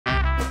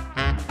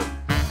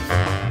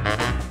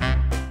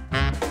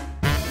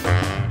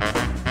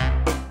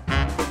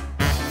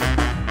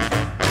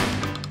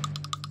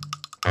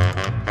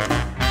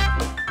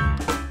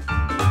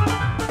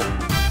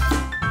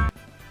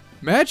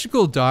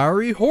Magical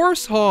Diary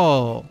Horse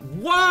Hall.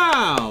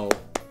 Wow!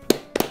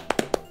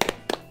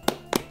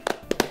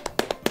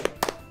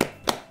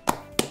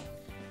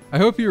 I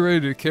hope you're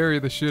ready to carry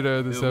the shit out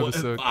of this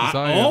episode.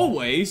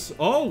 Always.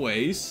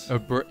 Always.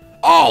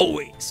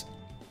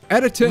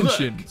 At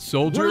attention, Look,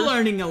 soldier. We're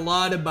learning a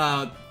lot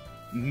about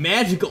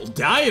magical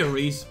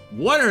diaries.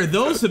 What are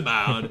those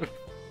about?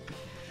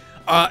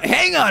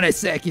 Hang on a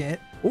second.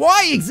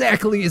 Why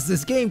exactly is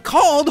this game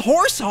called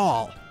Horse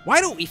Hall?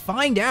 Why don't we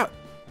find out?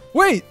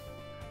 Wait,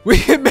 we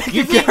can make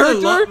a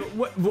character?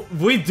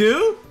 We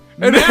do?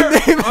 And her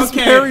name is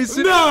Mary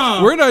Sue. No,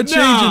 we're not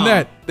changing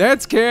that.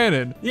 That's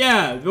canon.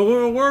 Yeah,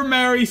 we're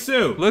Mary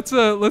Sue. Let's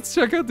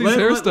check out these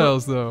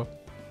hairstyles though.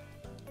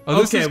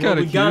 Oh, this is well,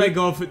 we cute. gotta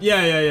go for we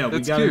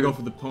That's gotta cute. go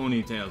for the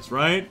ponytails,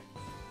 right?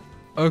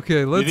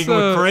 Okay, let's. You think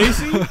we're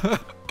crazy?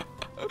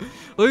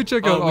 Let me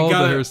check out all the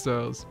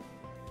hairstyles.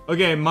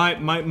 Okay,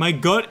 my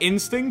gut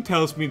instinct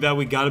tells me that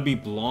we gotta be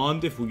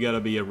blonde if we gotta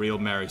be a real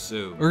Mary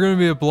Sue. We're gonna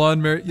be a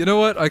blonde Mary. You know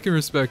what? I can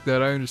respect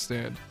that. I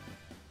understand.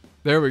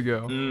 There we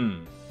go.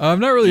 I'm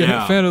not really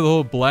a fan of the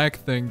whole black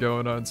thing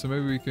going on, so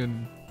maybe we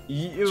can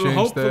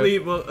change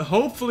that. Well,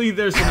 hopefully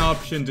there's an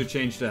option to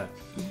change that.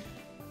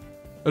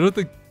 I don't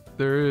think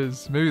there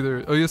is. Maybe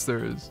there. Oh, yes,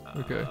 there is.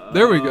 Okay,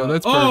 there we go.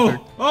 That's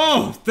perfect.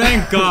 Oh,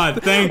 thank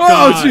God, thank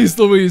God. Oh, jeez,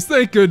 Louise,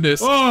 thank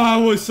goodness. Oh, I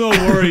was so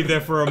worried there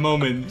for a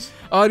moment.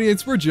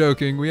 Audience, we're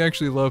joking. We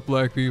actually love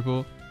black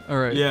people. All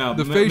right. Yeah,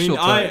 the facial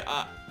type.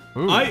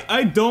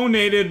 I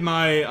donated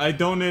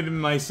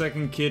my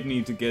second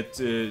kidney to get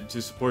to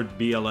support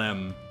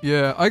BLM.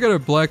 Yeah, I got a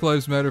Black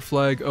Lives Matter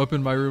flag up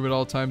in my room at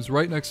all times,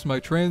 right next to my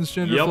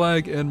transgender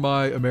flag and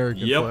my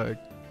American flag.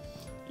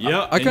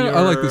 Yeah, I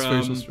like this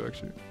facial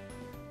structure.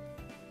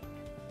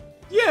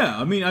 Yeah,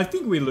 I mean, I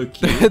think we look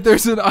cute.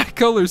 There's an eye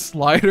color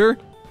slider.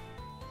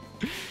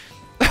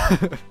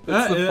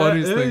 That's the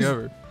funniest thing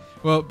ever.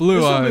 Well,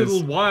 blue eyes. A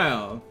little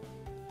wild.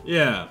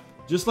 Yeah,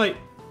 just like.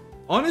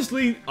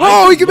 Honestly,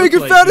 oh, he can make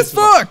her fat as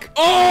fuck!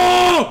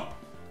 Oh!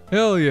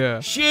 Hell yeah.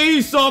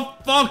 She's a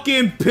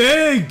fucking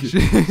pig!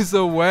 She's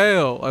a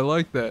whale. I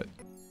like that.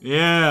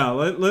 Yeah,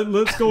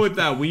 let's go with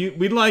that. We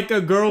like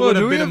a girl with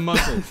a bit of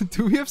muscle.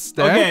 Do we have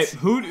stats?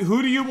 Okay,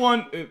 who do you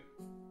want?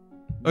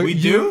 We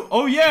do?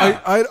 Oh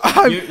yeah.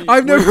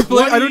 I've never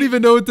played. I don't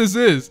even know what this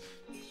is.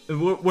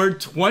 We're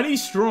 20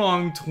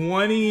 strong,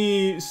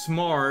 20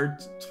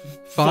 smart,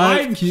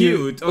 5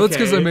 cute. Okay. Well, that's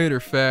because I made her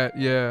fat.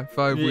 Yeah,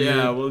 5 weird.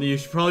 Yeah, well, you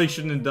probably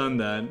shouldn't have done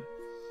that.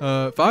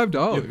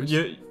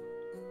 $5.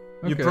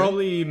 You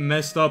probably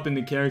messed up in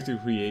the character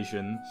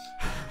creation.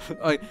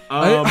 I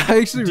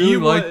actually really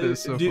like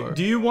this so far.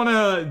 Do you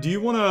wanna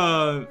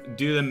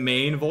do the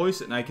main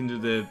voice and I can do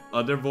the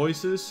other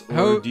voices,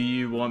 or do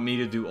you want me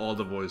to do all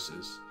the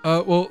voices?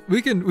 Well,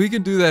 we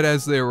can do that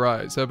as they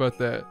arise. How about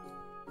that?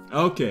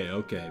 Okay.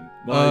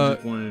 Well, I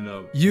just want to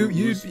know. You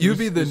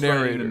be the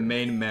narrator. The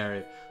main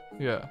narrator.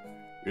 Yeah.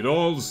 It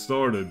all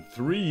started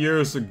 3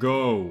 years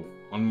ago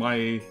on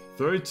my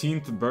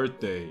 13th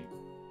birthday.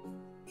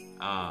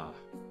 I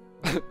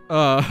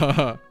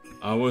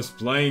was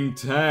playing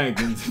tag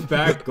in the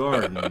back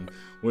garden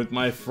with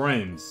my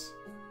friends.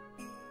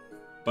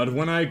 But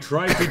when I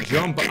tried to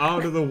jump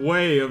out of the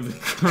way of the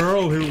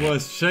girl who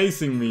was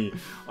chasing me,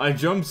 I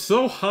jumped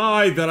so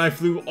high that I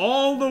flew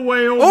all the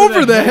way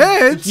over the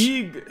hedge.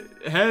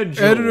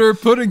 Editor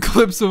putting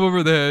clips of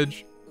over the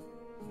hedge.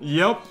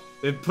 Yep,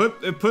 it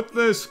put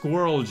the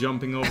squirrel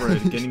jumping over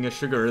it, getting a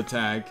sugar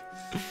attack.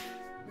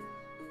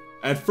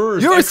 At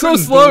first, you were so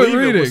slow at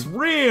reading. It was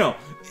real.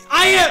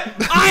 I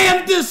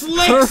am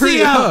dyslexia.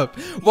 Hurry up!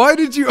 Why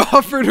did you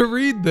offer to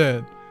read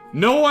then?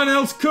 No one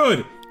else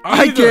could.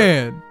 I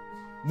can.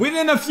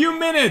 Within a few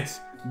minutes,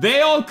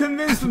 they all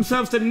convinced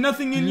themselves that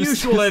nothing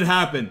unusual had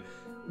happened.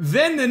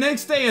 Then the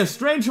next day, a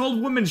strange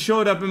old woman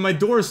showed up at my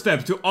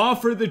doorstep to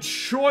offer the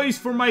choice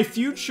for my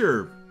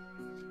future.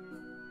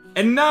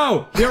 And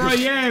now, here I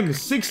am,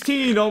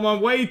 16, on my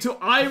way to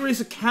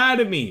Iris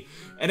Academy,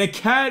 an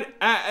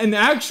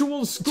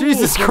actual school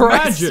Jesus for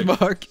Christ,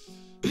 magic.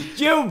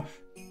 Smuck.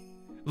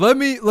 Let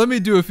me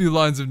do a few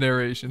lines of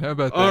narration. How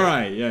about that? All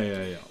right,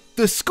 yeah.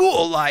 The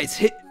school lies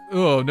hit.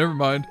 Oh, never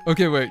mind.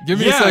 Okay, wait. Give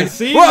me a second.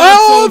 See,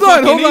 hold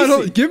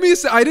on. Give me a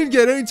second. I didn't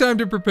get any time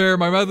to prepare.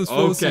 My mouth is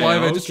full of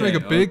saliva. I just drank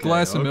a big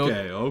glass of milk.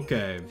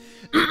 Okay.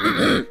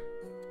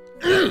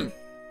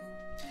 The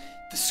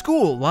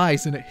school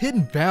lies in a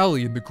hidden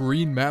valley in the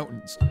Green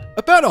Mountains,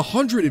 about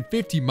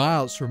 150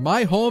 miles from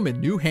my home in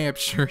New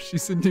Hampshire.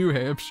 She's in New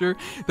Hampshire.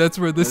 That's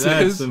where this is.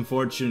 That's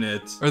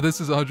unfortunate. Or this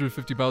is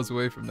 150 miles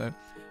away from there.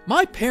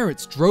 My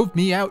parents drove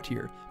me out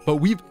here, but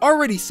we've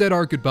already said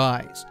our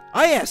goodbyes.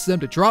 I asked them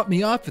to drop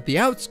me off at the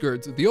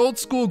outskirts of the old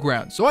school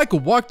ground so I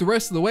could walk the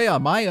rest of the way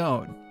on my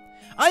own.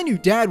 I knew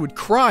Dad would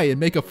cry and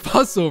make a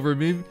fuss over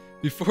me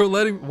before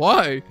letting.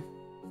 Why?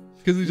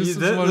 Because he just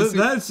doesn't want to see.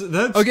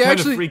 That's okay, kind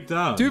actually, of freaked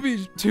out. To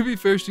be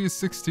fair, she is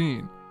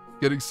 16,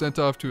 getting sent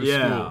off to a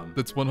school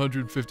that's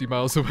 150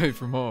 miles away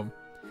from home.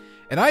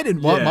 And I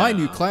didn't want my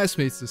new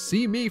classmates to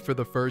see me for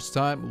the first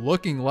time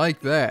looking like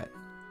that.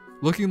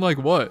 Looking like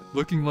what?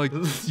 Looking like you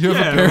have Yeah,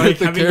 a parent like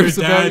that having cares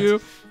your about dad-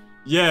 you?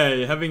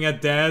 Yeah, having a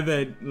dad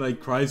that like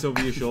cries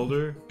over your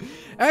shoulder.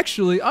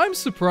 Actually, I'm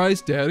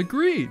surprised Dad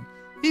agreed.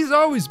 He's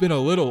always been a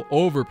little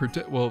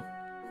overprotect. Well,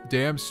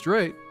 damn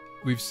straight.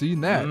 We've seen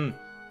that.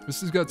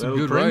 This has got some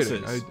Little good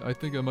writing. princess. I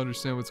think I'm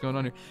understanding what's going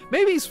on here.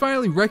 Maybe he's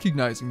finally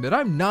recognizing that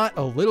I'm not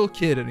a little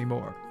kid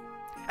anymore.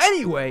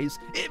 Anyways,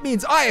 it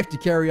means I have to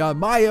carry on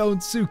my own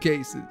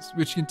suitcases,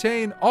 which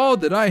contain all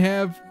that I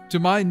have to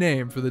my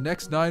name for the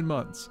next 9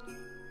 months.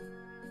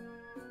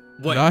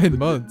 What? 9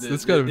 months.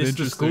 That's kind of an Is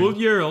the interesting. school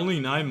year only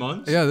 9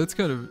 months? Yeah, that's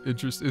kind of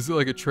interesting. Is it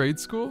like a trade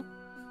school?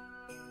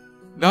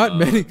 Not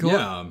many clothes.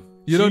 Yeah.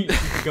 You don't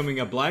She's becoming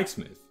a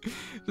blacksmith.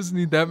 doesn't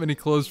need that many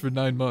clothes for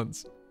 9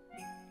 months.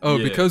 Oh,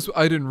 Yeah. because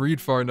I didn't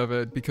read far enough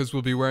at because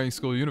we'll be wearing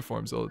school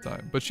uniforms all the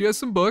time. But she has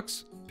some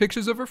books,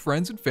 pictures of her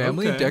friends and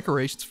family, and Okay.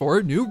 decorations for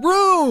her new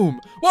room.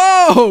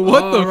 Whoa!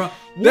 What the? Alright.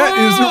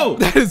 Whoa!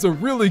 That is a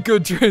really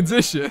good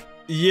transition.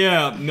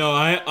 Yeah, no,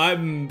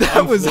 I'm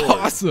That was floored.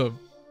 awesome.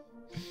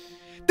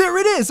 There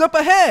it is, up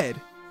ahead.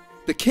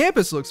 The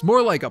campus looks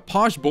more like a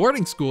posh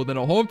boarding school than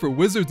a home for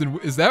wizards. And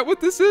is that what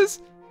this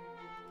is?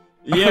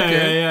 Yeah,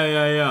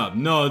 Okay. yeah.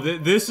 No,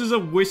 this is a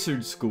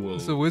wizard school.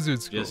 It's a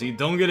wizard school. Jesse,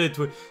 don't get it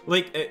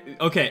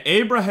okay,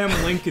 Abraham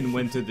Lincoln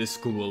went to this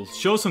school.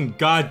 Show some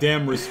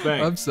goddamn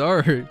respect. I'm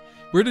sorry.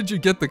 Where did you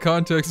get the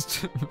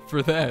context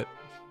for that?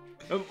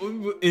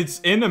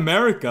 It's in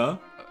America.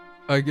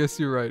 I guess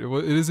you're right.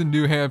 It is in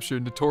New Hampshire,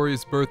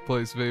 notorious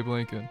birthplace of Abe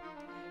Lincoln.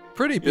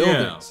 Pretty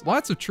buildings,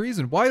 lots of trees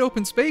and wide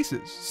open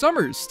spaces.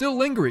 Summer is still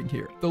lingering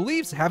here. The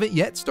leaves haven't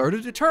yet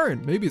started to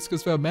turn. Maybe it's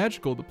because of how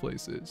magical the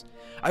place is.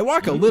 I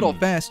walk a little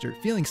faster,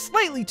 feeling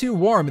slightly too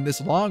warm in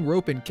this long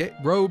rope and cape.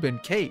 Rope and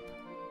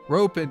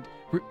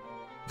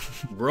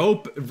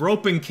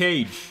Rope and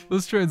cage.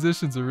 Those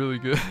transitions are really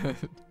good.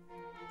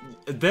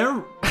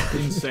 They're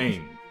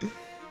insane.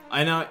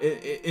 I know,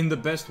 in the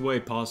best way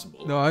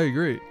possible. No, I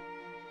agree.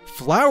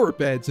 Flower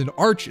beds and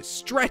arches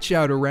stretch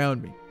out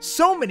around me.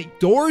 So many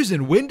doors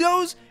and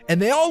windows,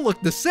 and they all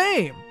look the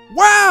same.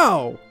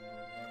 Wow!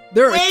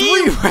 There are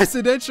 3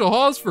 residential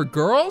halls for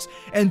girls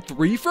and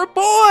 3 for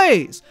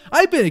boys.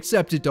 I've been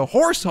accepted to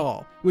Horse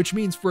Hall, which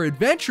means for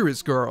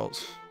adventurous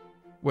girls.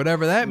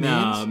 Whatever that means.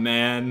 Nah,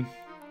 man.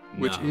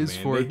 Which is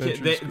man. for they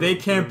adventurous girls. they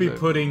can't be whatever that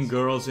putting means.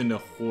 girls into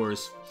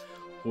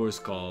horse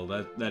call.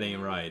 That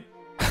ain't right.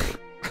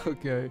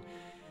 Okay.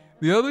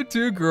 The other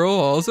 2 girl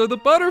halls are the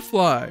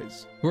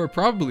butterflies, who are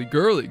probably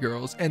girly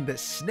girls, and the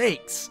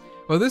snakes.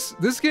 Well,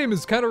 this game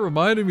is kind of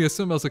reminding me of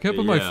something else. I can't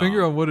put my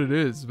finger on what it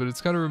is, but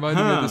it's kind of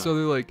reminding me of this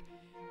other like.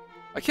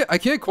 I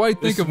can't quite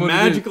think This of what it is.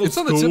 magical It's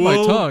on the tip of my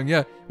school? tongue,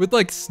 yeah, with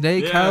like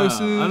snake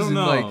houses I don't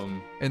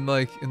and know.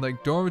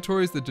 like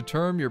dormitories that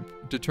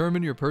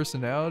determine your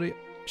personality.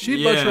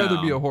 She'd much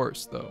rather be a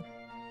horse though.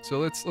 So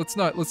let's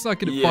not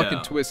get it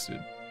fucking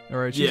twisted. All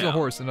right, she's a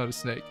horse and not a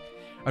snake.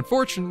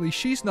 Unfortunately,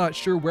 she's not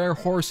sure where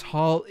Horse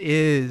Hall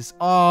is.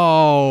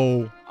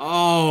 Oh.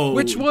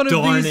 Which one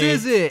of these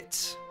is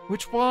it?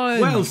 Which one?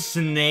 Well,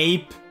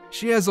 Snape.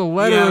 She has a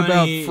letter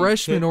about any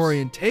freshman tips?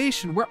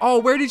 orientation.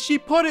 Where did she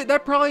put it?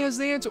 That probably has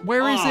the answer.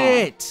 Where is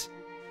it?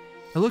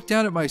 I look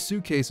down at my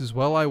suitcases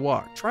while I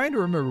walk, trying to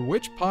remember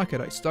which pocket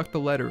I stuck the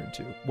letter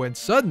into, when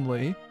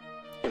suddenly...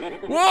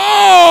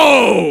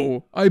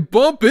 Whoa! I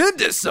bump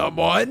into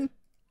someone!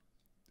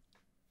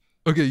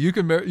 Okay, you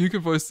can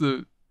voice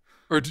the...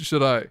 Or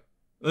should I?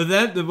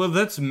 Well,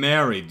 that's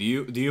Mary. Do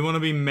you want to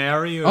be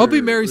Mary? Or, I'll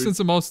be Mary since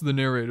I'm also the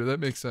narrator. That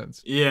makes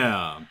sense.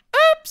 Yeah.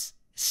 Oops!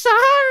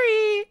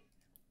 Sorry!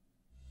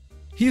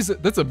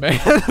 That's a man?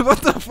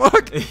 What the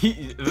fuck?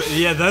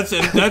 Yeah, that's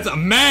a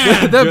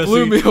man. That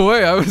blew me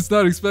away. I was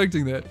not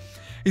expecting that.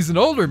 He's an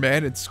older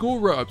man in school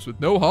robes with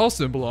no hall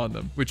symbol on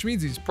them, which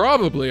means he's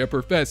probably a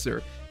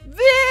professor.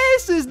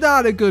 This is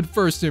not a good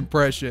first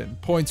impression.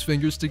 Points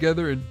fingers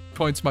together and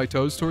points my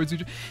toes towards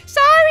each other.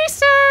 Sorry,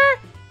 sir.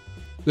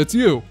 That's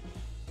you.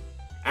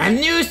 A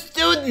new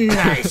student,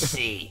 I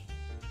see.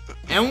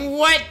 And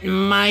what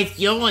might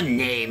your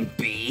name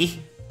be?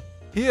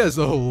 He has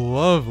a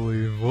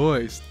lovely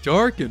voice,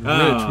 dark and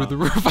rich, with a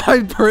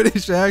refined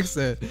British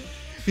accent.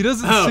 He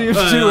doesn't seem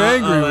too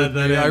angry with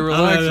me. I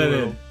relax a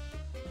little.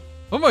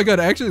 Oh my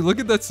god, actually, look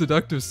at that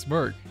seductive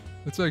smirk.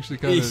 That's actually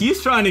kind of...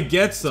 He's trying to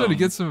get some. Trying to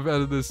get some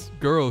out of this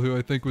girl who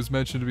I think was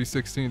mentioned to be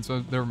 16,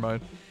 so never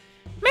mind.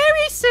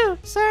 Mary Sue,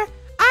 sir.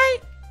 I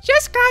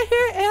just got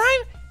here and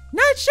I'm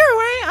not sure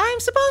where I'm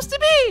supposed to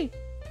be.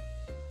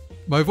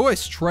 My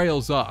voice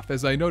trails off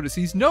as I notice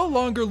he's no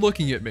longer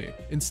looking at me.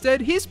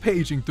 Instead, he's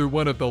paging through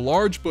one of the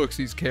large books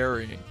he's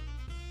carrying.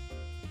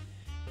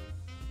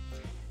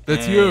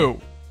 That's you.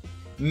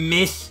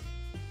 Miss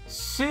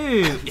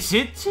Sue, is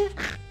it?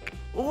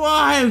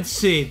 Wild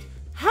Seed.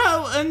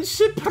 How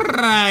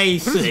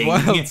unsurprising.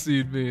 What does wild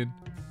seed mean?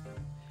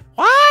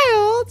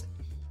 Wild?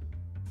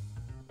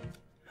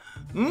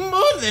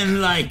 More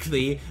than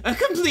likely, a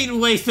complete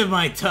waste of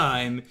my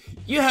time.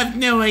 You have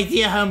no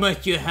idea how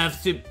much you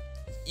have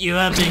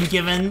been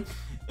given.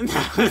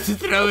 Now let's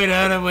throw it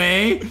out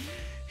away.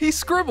 He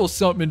scribbles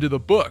something into the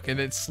book and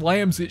then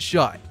slams it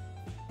shut.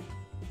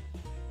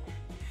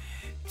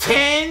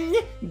 10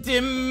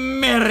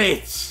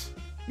 demerits.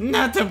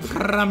 Not a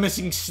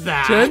promising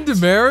start. 10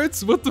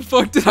 demerits? What the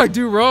fuck did I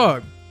do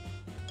wrong?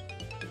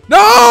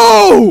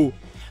 No!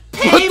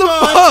 Pay What the more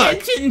fuck?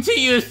 attention to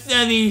your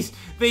studies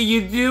than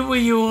you do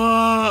when you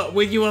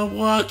are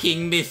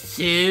walking, Miss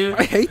Sue.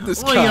 I hate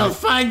this Or guy. you'll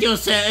find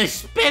yourself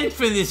expelled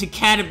from this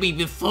academy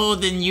before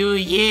the new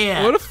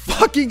year. What a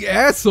fucking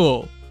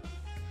asshole.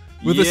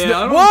 With a Yeah, snap.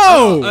 I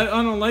Whoa!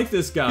 don't like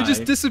this guy. He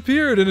just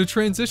disappeared in a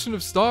transition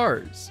of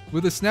stars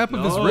with a snap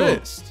of his No.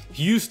 wrist.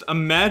 He used a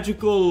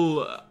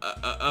magical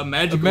A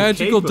magical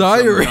magical cape of some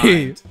diary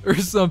kind. or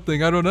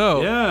something. I don't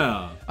know.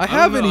 Yeah. I don't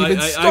haven't know. even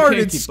I can't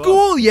started keep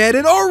school up. yet,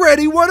 and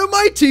already one of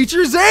my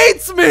teachers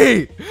hates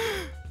me.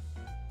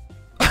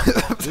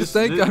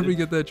 Thank God we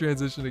get that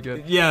transition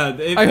again. Yeah.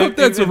 I hope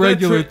that's a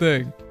regular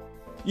thing.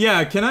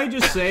 Yeah, can I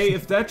just say,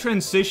 if that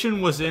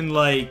transition was in,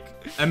 like,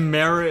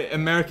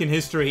 American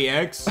History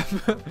X,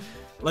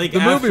 like, The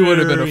movie would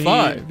have been a after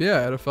 5.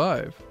 Yeah, at a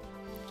 5.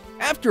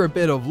 After a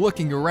bit of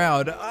looking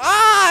around,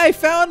 I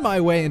found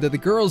my way into the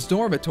girls'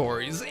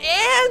 dormitories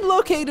and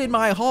located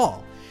my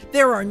hall.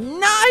 There are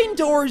 9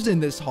 doors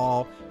in this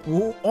hall,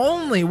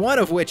 only one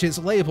of which is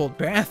labeled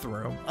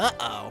bathroom.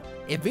 Uh-oh.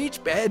 If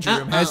each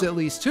bedroom has at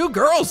least 2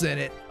 girls in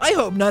it, I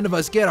hope none of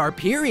us get our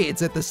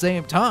periods at the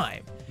same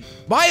time.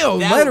 My own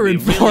That letter would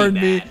be really informed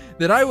me bad.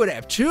 that I would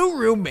have 2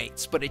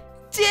 roommates, but it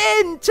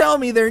didn't tell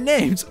me their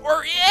names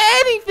or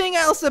anything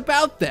else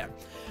about them.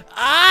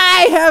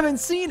 I haven't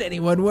seen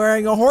anyone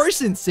wearing a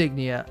horse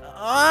insignia.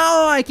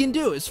 All I can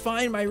do is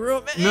find my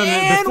room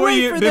and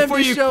wait for them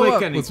to show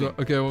up. anything,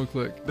 Okay, I won't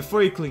click.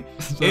 before you click,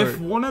 Sorry. if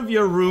one of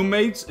your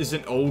roommates is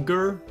an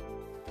ogre,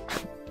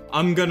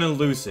 I'm gonna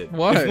lose it.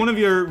 Why? If one of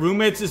your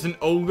roommates is an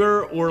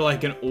ogre or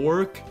like an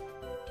orc,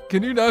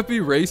 Can you not be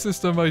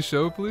racist on my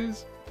show,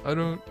 please? I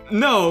don't.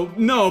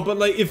 no, but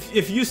like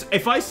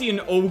if I see an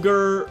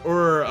ogre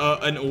or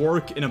an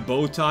orc in a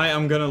bow tie,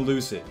 I'm gonna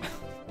lose it.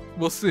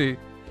 We'll see.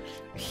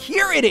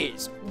 Here it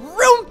is,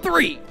 room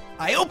 3.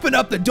 I open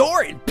up the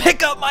door and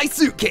pick up my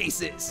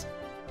suitcases.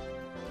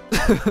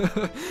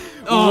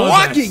 Oh,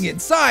 Walking that's-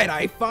 inside,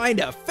 I find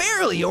a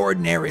fairly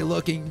ordinary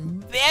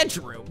looking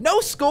bedroom. No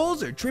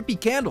skulls or trippy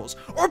candles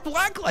or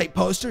blacklight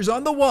posters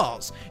on the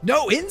walls.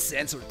 No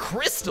incense or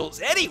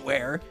crystals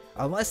anywhere.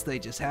 Unless they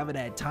just haven't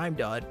had time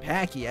to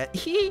unpack yet.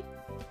 Hee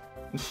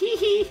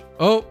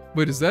Oh,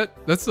 wait, is that?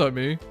 That's not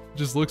me.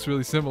 Just looks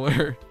really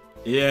similar.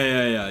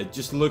 Yeah. It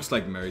just looks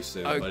like Mary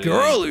Sue. A but it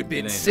girl ain't- who'd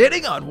been it ain't.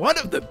 sitting on one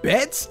of the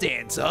beds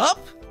stands up.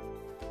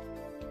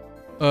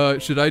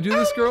 Should I do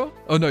this, girl?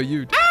 Oh no,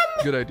 you.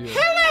 Good idea.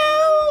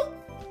 Hello!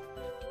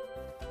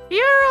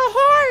 You're a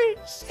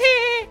horse.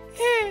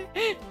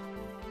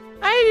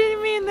 I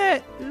didn't mean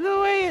that the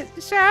way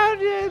it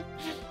sounded.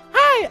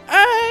 Hi,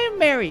 I'm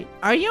Mary.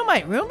 Are you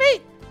my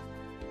roommate?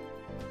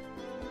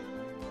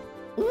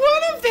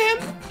 One of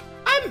them?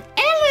 I'm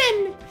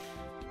Ellen!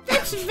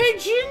 That's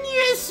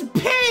Virginia's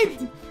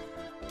pet!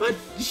 But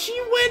she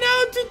went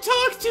out to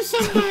talk to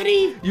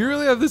somebody! You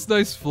really have this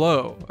nice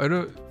flow. I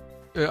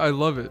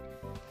love it.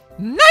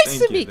 Nice Thank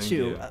to you, meet thank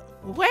you. you.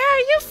 Where are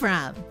you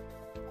from?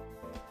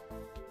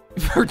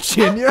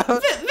 Virginia?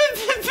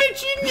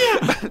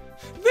 Virginia!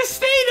 The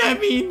state, I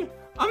mean!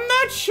 I'm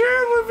not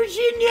sure where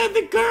Virginia,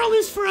 the girl,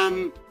 is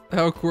from.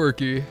 How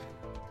quirky.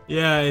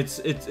 Yeah,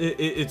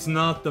 it's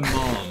not the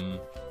mom.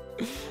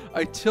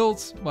 I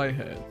tilt my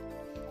head.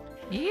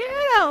 You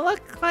don't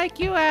look like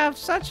you have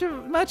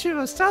much of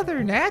a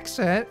southern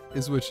accent.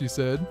 Is what she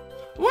said.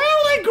 Well,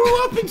 I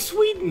grew up in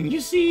Sweden, you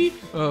see.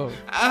 Oh.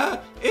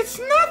 It's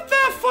not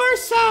that far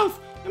south,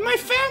 and my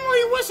family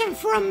wasn't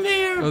from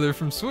there. Oh, they're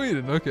from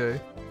Sweden.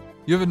 Okay.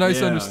 You have a nice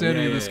Yeah,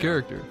 understanding of yeah, this yeah.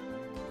 character.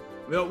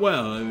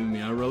 Well, I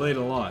mean, I relate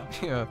a lot.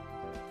 Yeah.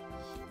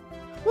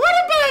 What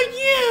about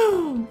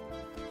you?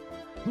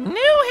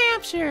 New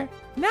Hampshire,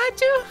 not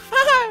too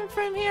far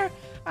from here.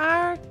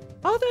 Are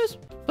all those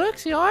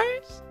books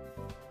yours?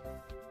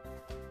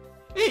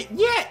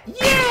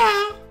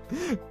 Yeah.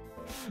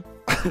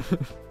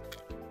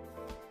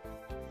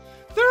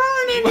 There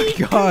aren't any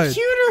my God.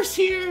 computers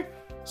here,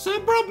 so I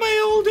brought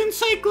my old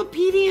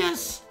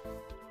encyclopedias.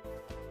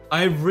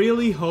 I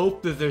really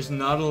hope that there's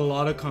not a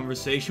lot of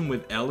conversation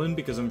with Ellen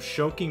because I'm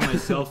choking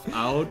myself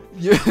out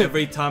Yeah.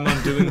 every time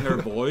I'm doing her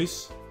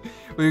voice.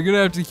 Well, you're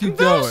gonna have to keep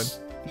going. Those-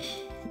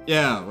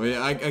 Yeah,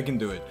 well, I can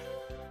do it.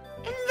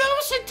 And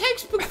those are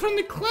textbooks from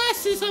the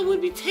classes I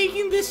would be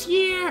taking this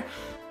year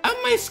at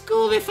my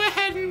school if I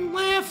hadn't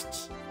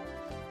left.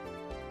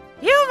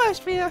 You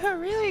must be a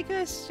really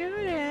good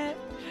student.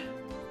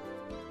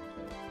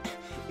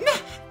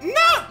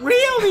 Not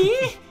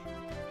really.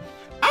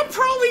 I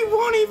probably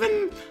won't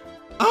even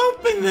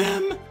open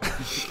them.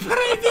 But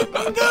I didn't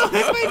know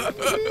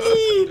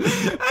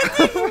if I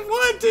didn't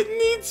want to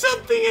need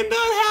something and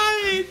not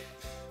have it.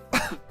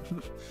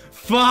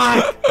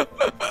 Fuck!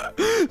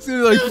 It's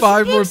gonna be like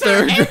 5 more Books are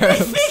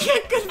paragraphs. everything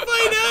I could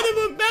find out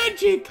about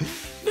magic.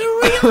 The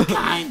real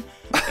kind.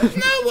 It's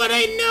not what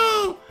I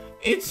know.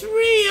 It's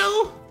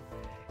real.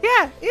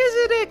 Yeah,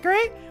 isn't it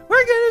great?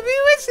 We're gonna be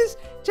witches,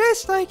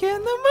 just like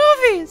in the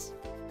movies.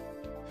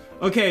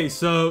 Okay,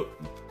 so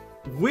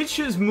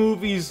witches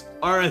movies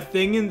are a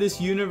thing in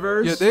this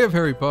universe. Yeah, they have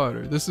Harry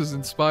Potter. This is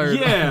inspired.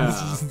 Yeah.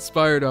 This is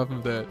inspired off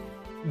of that.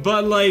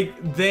 But like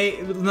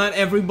not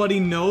everybody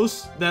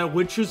knows that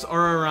witches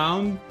are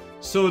around,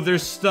 so they're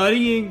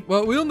studying.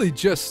 Well, we only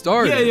just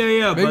started.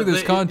 Yeah. Maybe but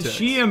there's context.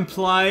 She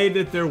implied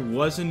that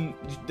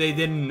they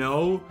didn't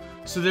know,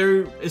 so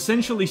they're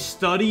essentially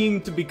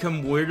studying to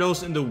become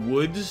weirdos in the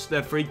woods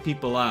that freak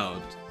people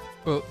out.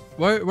 Well,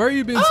 why are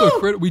you being so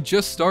critical? We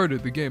just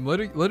started the game. Let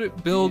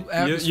it build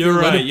atmosphere.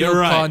 You're let right. it build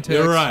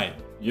context.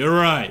 You're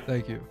right.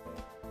 Thank you.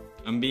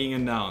 I'm being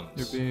announced.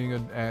 You're being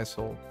an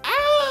asshole.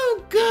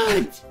 Oh,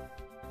 good.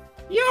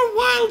 You're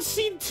Wild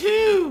Seed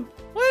too.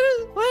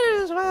 What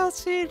does wild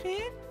seed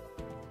mean?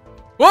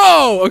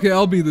 Whoa! Okay,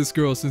 I'll be this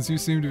girl since you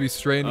seem to be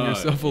straining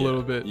yourself a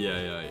little bit.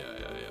 Yeah.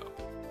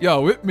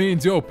 Yo, it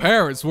means your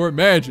parents were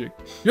magic.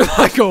 You're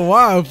like a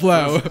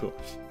wildflower.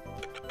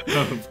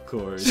 Of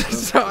course.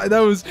 So, that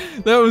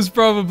was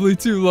probably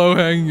too low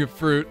hanging a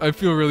fruit. I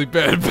feel really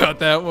bad about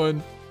that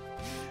one.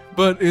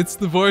 But it's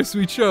the voice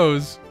we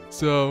chose,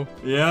 so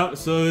Yeah,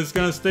 so it's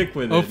gonna stick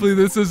with it. hopefully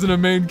this isn't a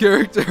main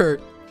character.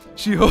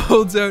 She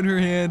holds out her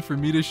hand for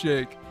me to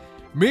shake.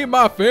 Me and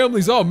my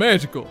family's all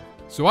magical,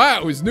 so I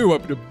always knew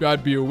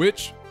I'd be a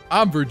witch.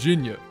 I'm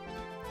Virginia.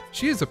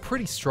 She has a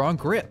pretty strong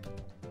grip.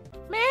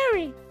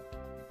 Mary,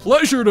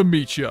 Pleasure to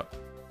meet ya.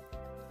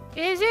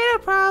 is it a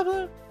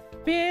problem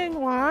being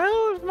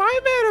wild? I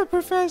met a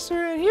professor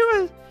and he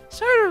was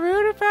sort of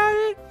rude about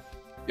it.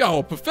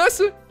 Yo,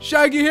 professor,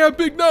 shaggy hair,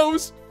 big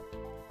nose.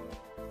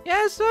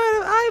 Yeah, sort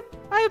of.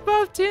 I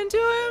bumped into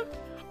him.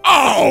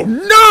 Oh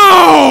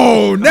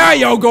no! Now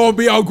y'all gonna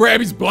be on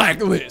Grammy's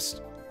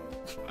blacklist.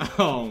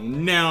 Oh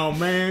no,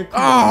 man.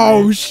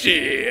 Oh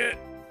shit!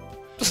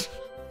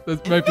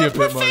 That might be a bit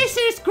much.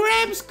 Professor's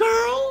grabs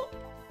girl.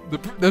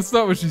 That's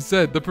not what she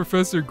said. The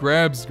professor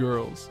grabs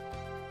girls.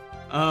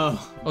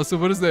 Oh. Oh, so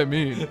what does that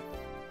mean?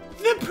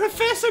 The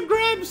professor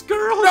grabs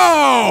girl.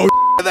 No!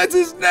 That's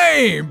his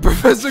name!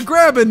 Professor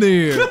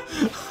Grabinir!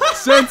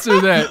 Censor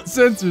that.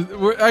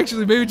 Censor.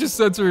 Actually, maybe just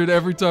censor it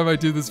every time I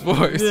do this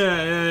voice.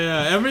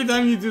 Yeah. Every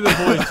time you do the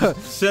voice,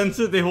 just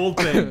censor the whole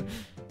thing.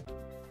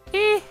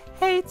 He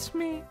hates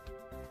me.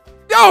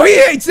 No, he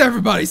hates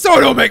everybody, so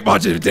it don't make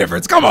much of a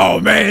difference. Come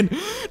on, man.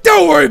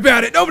 Don't worry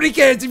about it. Nobody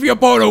cares if you're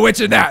born a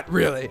witch or not,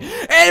 really.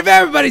 And if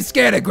everybody's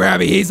scared of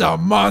Grabby, he's a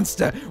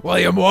monster.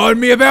 William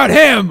warned me about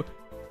him.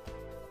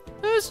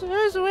 Who's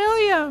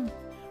William?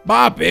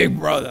 My big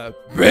brother.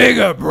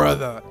 Bigger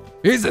brother.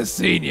 He's a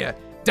senior.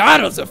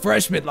 Donald's a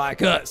freshman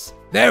like us.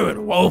 They're in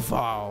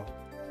Wolfhall.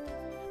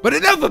 But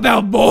enough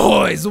about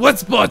boys. What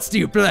sports do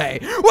you play?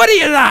 What do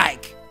you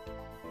like?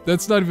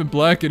 That's not even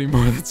black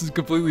anymore. That's a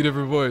completely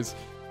different voice.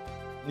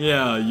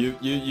 Yeah,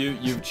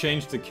 you've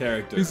changed the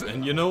character,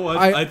 and you know what?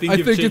 I think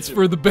it's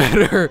for the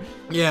better.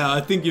 Yeah, I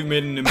think you've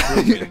made an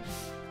improvement.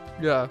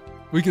 Yeah,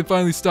 we can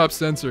finally stop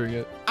censoring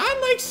it.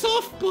 I like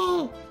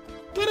softball,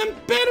 but I'm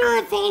better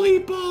at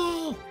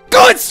volleyball.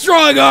 Good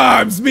strong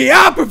arms! Me,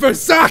 I prefer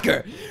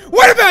soccer.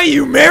 What about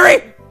you,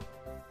 Mary?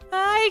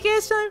 I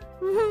guess I'm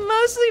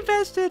mostly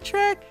best at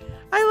track.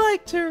 I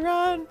like to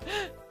run.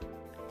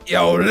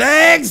 Your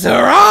legs, her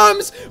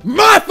arms,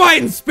 my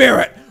fighting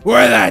spirit.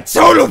 We're the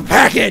total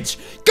package.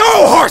 Go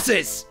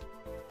horses!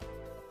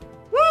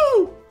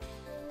 Woo!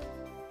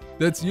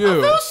 That's Are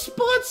you. those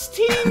sports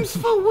teams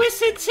for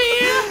wizards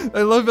here?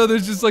 I love how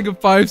there's just like a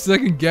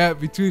 5-second gap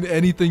between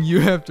anything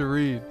you have to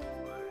read.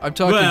 I'm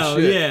talking Well,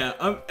 shit. yeah.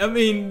 I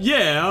mean,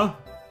 yeah.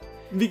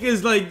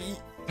 Because, like,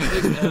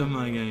 oh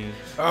my god.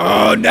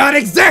 Oh, not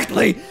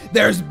exactly.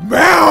 There's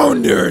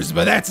bounders,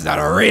 but that's not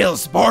a real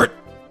sport.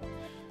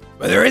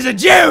 But there is a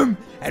gym,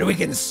 and we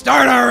can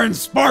start our own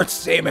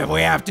sports team if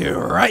we have to,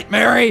 right,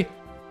 Mary?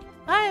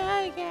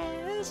 I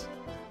guess.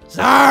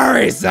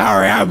 Sorry,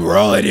 I'm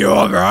rolling you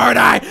over, aren't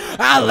I?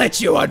 I'll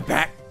let you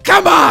unpack.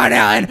 Come on,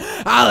 Ellen.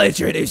 I'll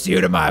introduce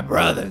you to my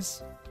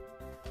brothers.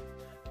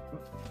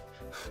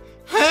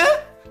 Huh?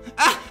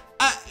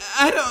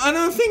 I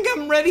don't think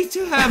I'm ready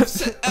to have.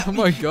 Oh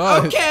my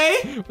god.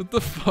 Okay. What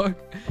the fuck?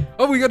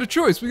 Oh, we got a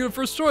choice. We got a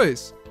first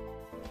choice.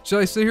 Should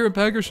I stay here and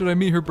pack or should I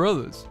meet her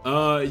brothers?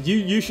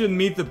 You should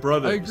meet the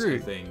brothers, I agree. I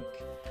think.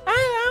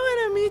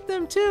 I want to meet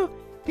them too.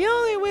 The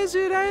only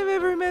wizard I've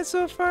ever met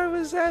so far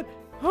was that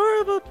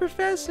horrible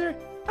professor.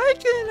 I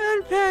can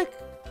unpack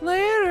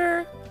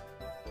later.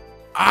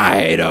 I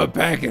hate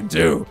unpacking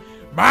too.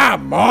 My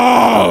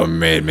mom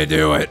made me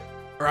do it.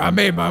 Or I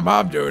made my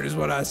mom do it is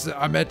what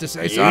I meant to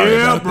say. Sorry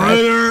about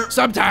that.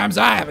 Sometimes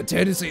I have a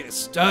tendency to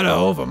stutter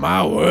over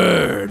my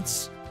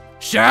words.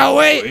 Shall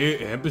we?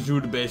 It happens to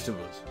the best of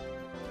us.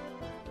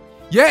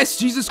 Yes,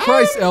 Jesus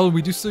Christ, Ellen,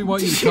 we do still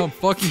want you to come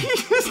fucking...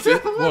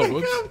 Whoa,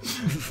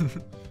 whoops.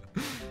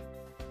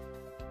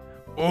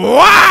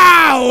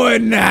 Wow!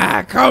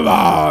 Nah, come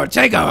on,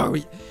 take over.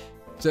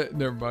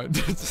 Never mind.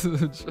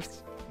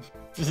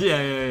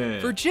 Yeah.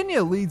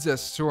 Virginia leads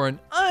us to an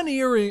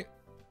unearring...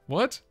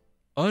 What?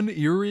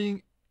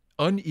 Unearringly?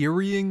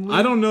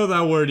 I don't know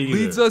that word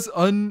either.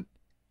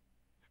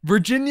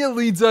 Virginia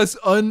leads us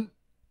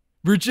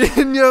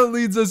Virginia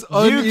leads us You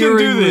can do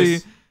unerringly.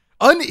 this.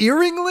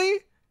 Unerringly?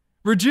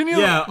 Virginia,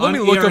 Yeah, let me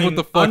look up what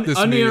the fuck this means.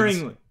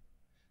 unerringly.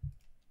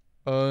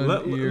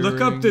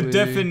 Look up the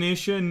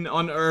definition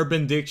on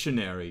Urban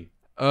Dictionary.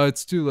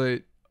 It's too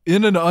late.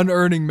 In an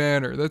unearning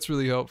manner. That's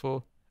really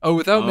helpful. Oh,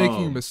 without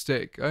making a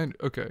mistake.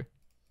 Okay.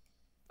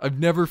 I've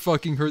never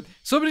fucking heard.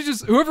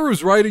 Whoever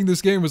was writing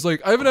this game was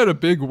like, I haven't had a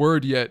big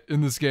word yet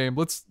in this game.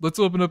 Let's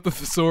open up the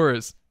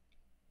thesaurus.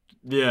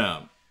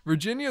 Yeah.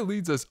 Virginia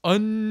leads us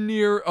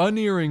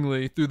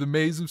unerringly through the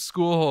maze of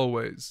school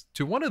hallways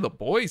to one of the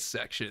boys'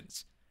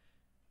 sections.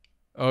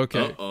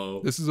 Okay.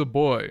 Uh-oh. This is a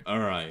boy. All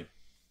right.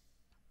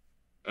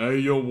 Hey,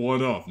 yo,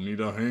 what up? Need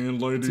a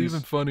hand, ladies? It's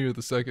even funnier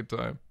the second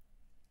time.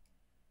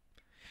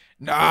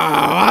 No,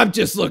 I'm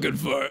just looking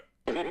for it.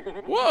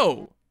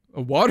 Whoa!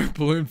 A water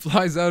balloon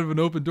flies out of an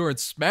open door and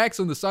smacks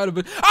on the side of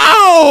it.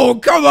 Oh,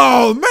 come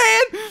on,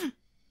 man!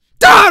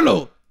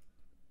 Donald!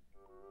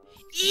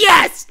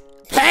 Yes!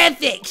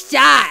 Perfect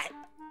shot!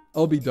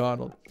 I'll be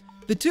Donald.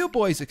 The two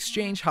boys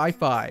exchange high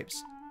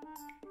fives.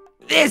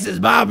 This is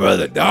my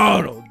brother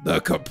Donald, the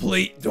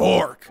complete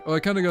dork. Oh, I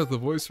kind of got the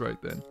voice right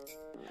then.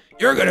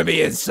 You're gonna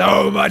be in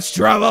so much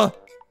trouble.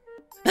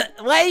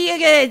 What are you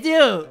gonna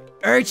do,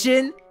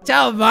 urchin?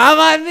 Tell Mom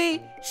on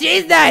me?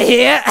 She's not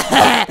here.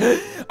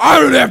 I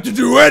don't have to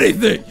do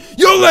anything.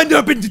 You'll end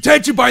up in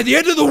detention by the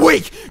end of the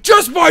week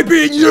just by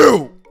being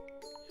you.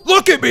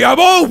 Look at me, I'm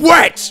all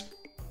wet.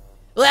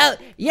 Well,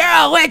 you're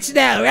all wet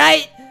now,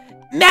 right?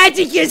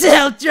 Magic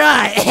yourself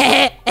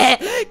dry.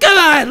 Come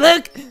on,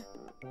 Luke.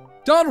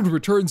 Donald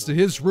returns to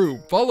his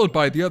room, followed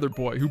by the other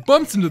boy, who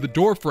bumps into the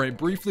doorframe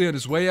briefly on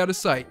his way out of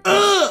sight.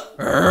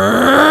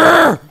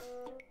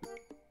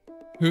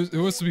 Who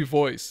wants to be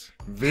voice?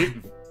 V!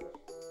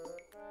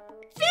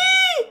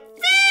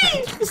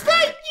 Is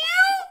that you?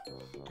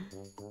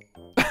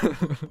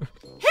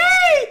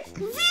 Hey!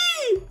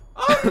 V!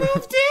 I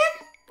moved in?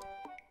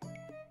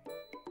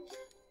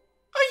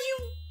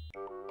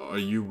 Are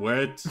you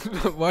wet?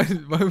 why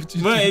would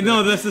you Wait, do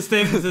no, that? that's the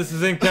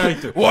same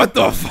character. What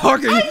the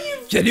fuck?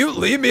 Can you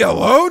leave me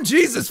alone?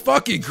 Jesus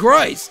fucking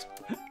Christ.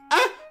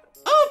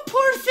 Oh,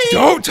 poor thing!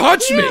 Don't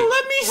touch Here, me.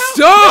 let me help.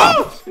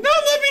 Stop! No,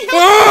 let me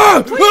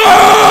help.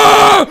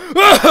 Ah!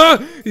 Ah!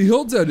 He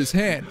holds out his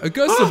hand. A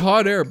gust of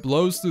hot air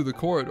blows through the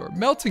corridor,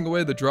 melting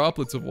away the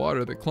droplets of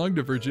water that clung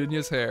to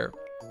Virginia's hair.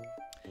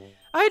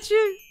 Aren't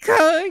you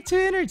going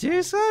to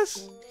introduce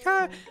us?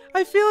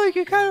 I feel like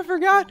you kind of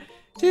forgot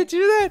to do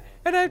that,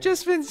 and I've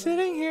just been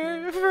sitting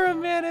here for a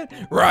minute.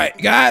 Right,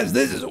 guys,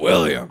 this is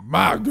William,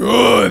 my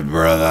good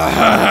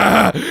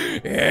brother.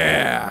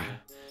 Yeah.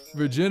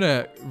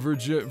 Virginia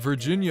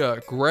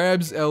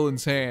grabs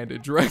Ellen's hand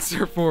and directs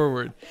her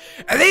forward.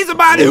 And these are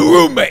my new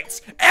roommates,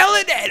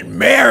 Ellen and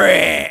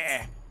Mary.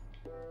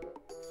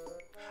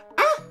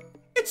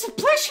 It's a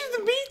pleasure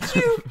to meet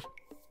you.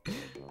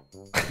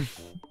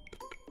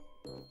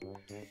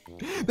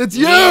 That's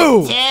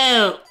you!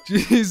 Too.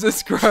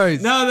 Jesus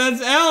Christ. No,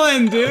 that's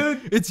Ellen,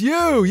 dude. It's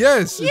you,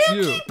 yes, it's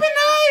you. Keep an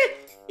eye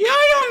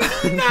on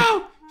me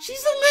now.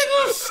 She's a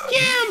little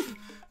scamp,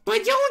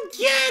 but don't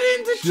get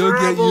into She'll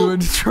trouble. get you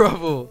into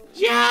trouble.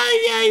 Yeah,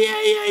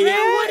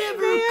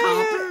 whatever,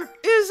 copper.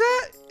 Is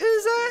that,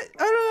 I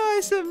don't know, I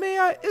said may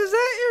I, is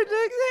that your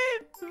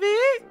nickname, V?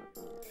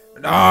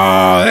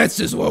 No, that's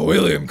just what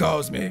William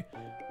calls me.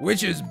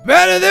 Which is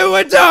better than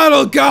what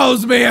Donald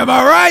calls me, am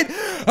I right?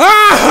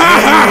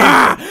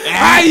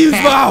 I use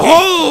my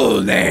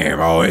whole name.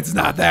 Oh, it's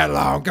not that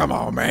long. Come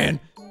on, man.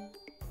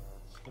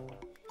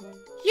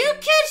 You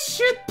kids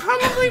should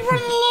probably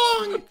run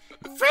along.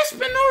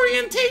 Freshman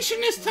orientation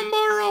is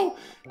tomorrow,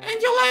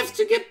 and you'll have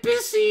to get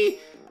busy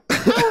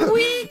a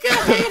week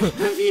ahead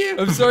of you.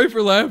 I'm sorry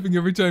for laughing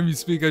every time you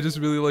speak. I just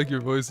really like your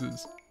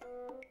voices.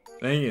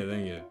 Thank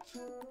you.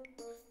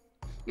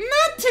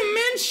 Not to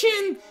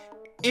mention,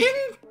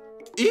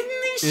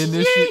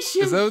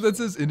 initiation. Is that what that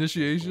says?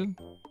 Initiation?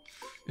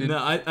 No,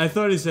 I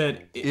thought he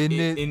said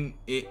Initiation.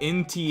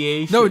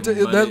 initiation. No,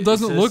 that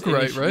doesn't says look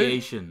right, right?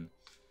 initiation.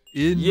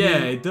 Yeah,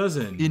 it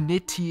doesn't.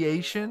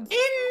 Initiation?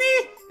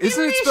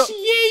 Isn't it spelled?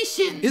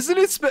 Initiation. Isn't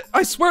it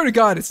I swear to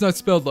God, it's not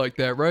spelled like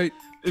that, right?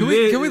 Can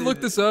we look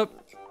this up?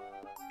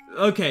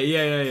 Okay,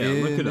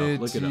 yeah. Look it up.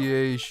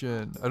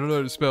 Initiation. I don't know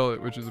how to spell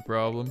it, which is a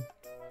problem.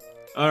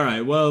 All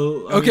right.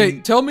 Well. Okay, I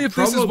mean, tell me if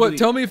this is probably-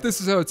 tell me if this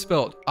is how it's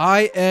spelled.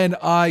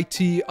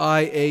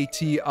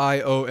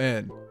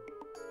 INITIATION.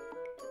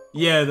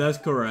 Yeah, that's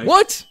correct.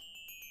 What?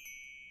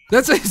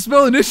 That's how you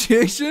spell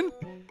initiation?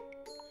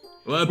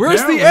 Well,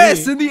 Where's the apparently-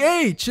 S and the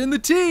H and the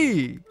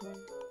T?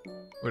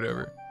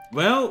 Whatever.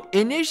 Well,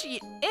 Initiation?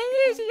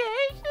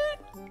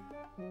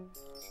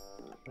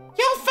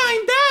 You'll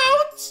find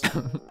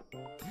out.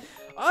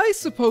 I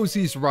suppose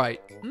he's right.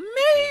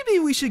 Maybe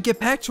we should get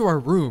back to our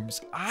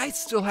rooms. I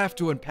still have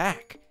to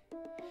unpack.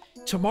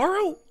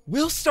 Tomorrow,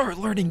 we'll start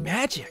learning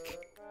magic.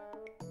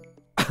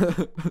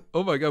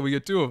 Oh my God, we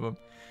get two of them.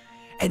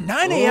 At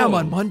 9 a.m.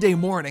 on Monday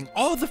morning,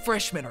 all the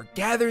freshmen are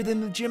gathered in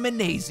the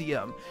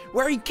gymnasium,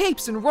 wearing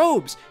capes and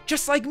robes,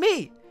 just like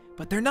me.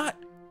 But they're not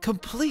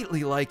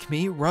completely like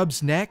me,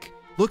 rubs neck.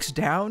 looks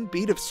down,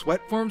 bead of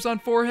sweat forms on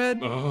forehead.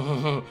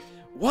 Oh.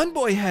 One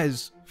boy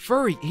has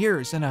furry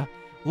ears and a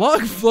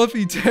long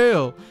fluffy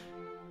tail.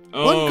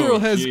 One girl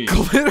has jeez.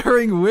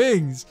 glittering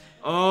wings.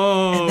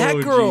 Oh, And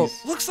that girl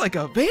jeez. looks like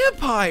a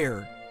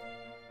vampire.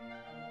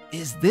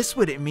 Is this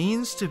what it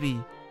means to be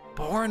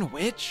born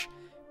witch?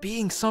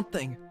 Being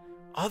something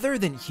other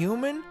than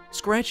human?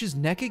 Scratches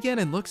neck again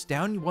and looks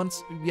down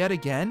once yet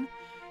again.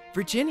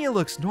 Virginia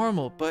looks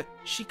normal, but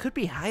she could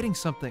be hiding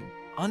something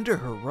under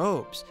her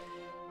robes.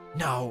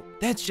 No,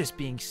 that's just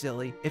being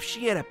silly. If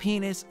she had a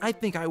penis, I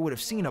think I would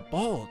have seen a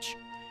bulge.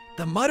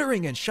 The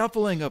muttering and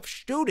shuffling of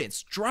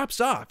students drops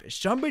off as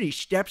somebody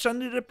steps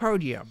onto the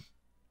podium.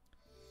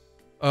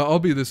 I'll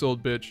be this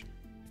old bitch.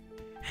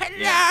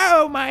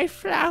 Hello, my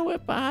flower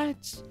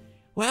buds.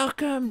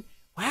 Welcome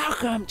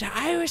to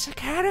Iris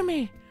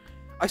Academy.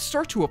 I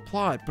start to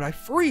applaud, but I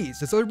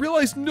freeze as I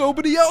realize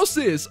nobody else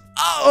is.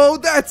 Oh,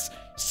 that's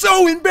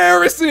so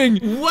embarrassing!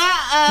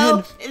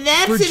 Wow,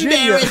 that's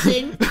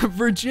embarrassing.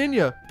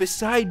 Virginia,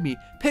 beside me,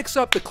 picks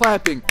up the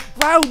clapping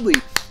loudly.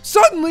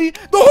 Suddenly,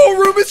 the whole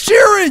room is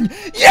cheering!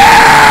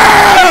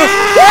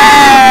 Yeah!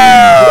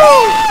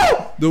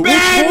 Yeah! The witch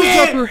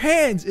holds up her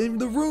hands and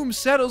the room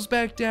settles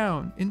back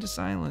down into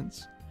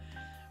silence.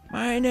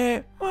 My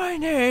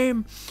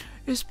name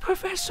is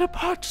Professor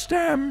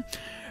Potsdam,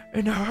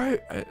 and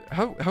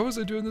How was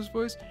I doing this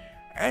voice?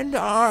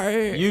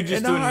 You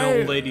just doing an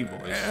old lady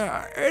voice.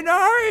 And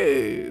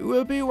I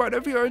will be one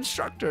of your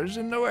instructors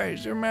in the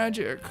ways of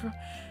magic.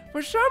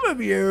 For some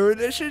of you,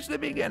 this is the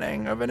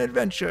beginning of an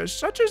adventure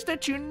such as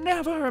that you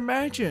never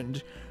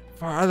imagined.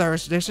 For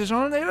others, this is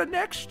only the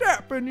next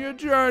step in your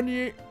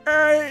journey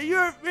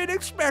you've been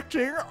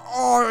expecting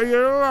all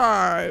your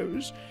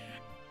lives.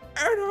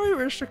 At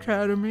Iris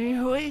Academy,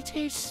 we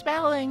teach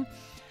spelling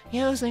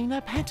using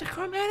the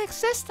pentachromatic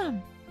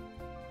system.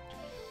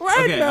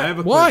 Okay, I have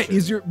a What question.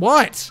 is your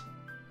what?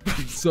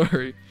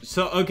 Sorry,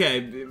 So, okay,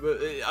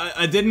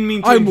 I didn't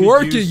mean to I'm introduce-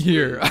 working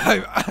here.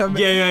 I'm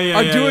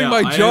doing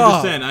my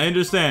job. I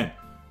understand.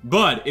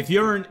 But if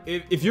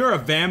you're a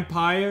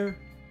vampire,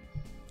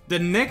 the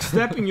next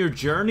step in your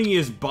journey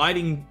is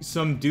biting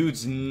some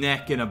dude's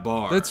neck in a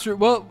bar. That's true.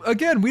 Well,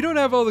 again, we don't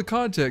have all the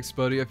context,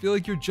 buddy. I feel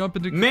like you're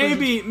jumping to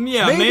Maybe, conclusions.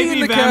 yeah, maybe in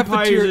the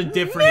vampires cafeteria- are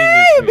different in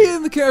this Maybe game.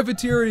 in the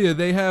cafeteria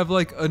they have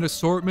like an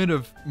assortment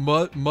of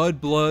mud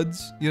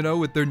bloods, you know,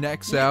 with their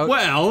necks out.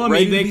 Well, I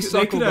ready mean, to they be could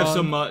suckled have on.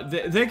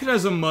 some they could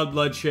have some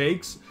mudblood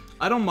shakes.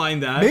 I don't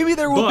mind that. Maybe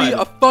there will be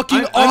but a fucking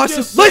I'm awesome.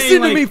 just saying,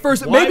 Listen to like, me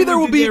first. why Maybe there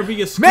will would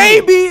be. a school?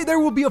 Maybe there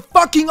will be a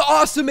fucking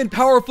awesome and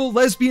powerful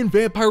lesbian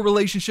vampire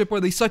relationship where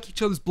they suck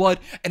each other's blood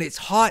and it's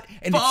hot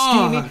and it's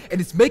steamy Fuck.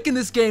 and it's making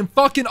this game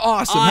fucking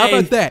awesome. How I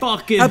about that?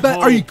 fucking How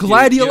about? Are you hope,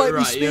 glad dude. you You're let me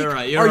right, speak? you're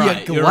right, you're Are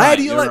right, you you're glad right,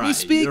 you you're let me right,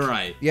 speak? you're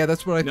right. Yeah,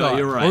 that's what I No, thought.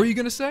 you're right. What were you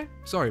gonna say?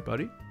 Sorry,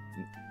 buddy.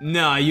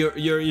 Nah, you're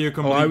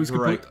completely I was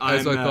correct.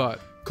 as I thought.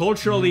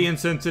 Culturally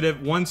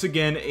insensitive. Once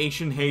again,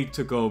 Asian hate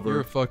took over. You're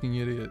a fucking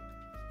idiot.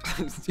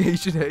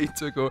 Asian hate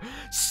took over.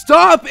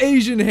 Stop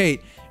Asian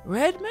hate.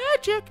 Red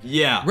magic.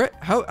 Yeah.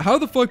 How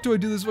the fuck do I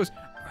do this voice?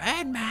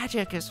 Red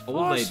magic is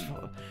Old lady.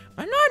 forceful,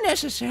 but not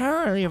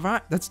necessarily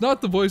right. That's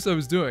not the voice I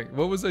was doing.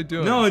 What was I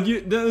doing? No,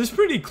 that was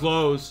pretty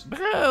close.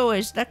 Blue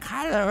is the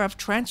color of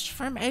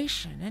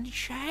transformation and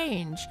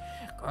change.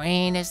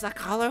 Green is the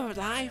color of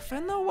life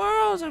and the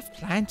world of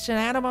plants and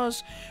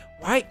animals.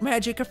 White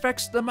magic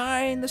affects the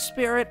mind, the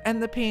spirit,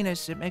 and the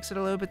penis. It makes it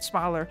a little bit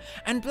smaller.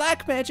 And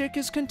black magic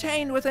is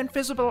contained within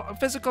physical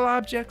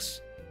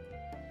objects.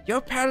 Your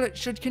palette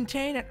should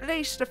contain at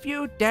least a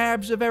few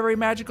dabs of every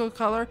magical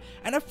color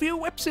and a few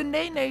whips and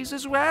nays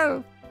as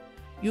well.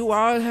 You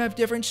all have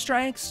different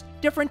strengths,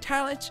 different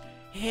talents.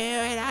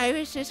 Here at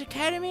Iris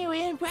Academy,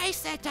 we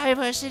embrace that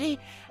diversity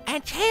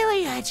and tailor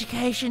your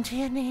education to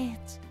your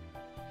needs.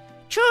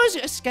 Choose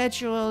your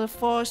schedule to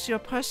force your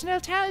personal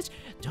talents.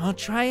 Don't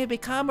try and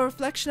become a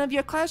reflection of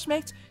your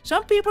classmates.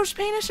 Some people's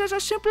penises are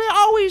simply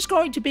always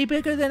going to be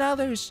bigger than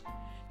others.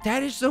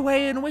 That is the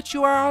way in which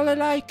you are all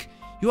alike.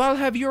 You all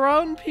have your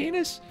own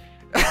penis.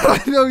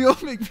 I know you'll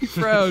make me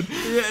proud.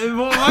 Yeah,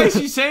 well, why is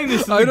she saying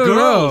this to I the don't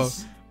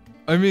girls? know.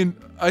 I mean,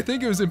 I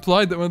think it was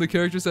implied that one of the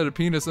characters had a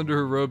penis under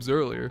her robes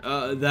earlier.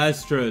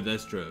 That's true.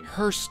 That's true.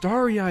 Her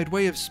starry-eyed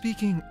way of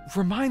speaking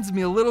reminds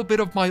me a little bit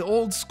of my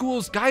old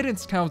school's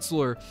guidance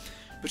counselor,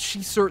 but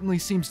she certainly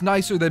seems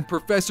nicer than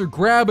Professor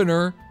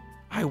Grabiner.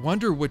 I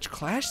wonder which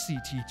class she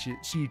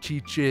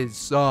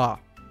teaches.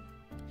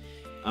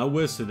 I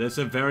wish it. That's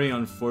a very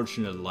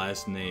unfortunate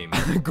last name.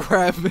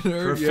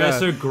 Grabiner.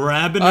 Professor yeah.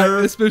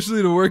 Grabiner.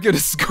 Especially to work at a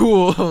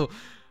school.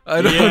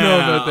 I don't know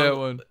about that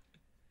one.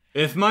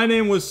 If my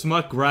name was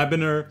Smut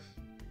Grabiner,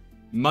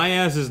 my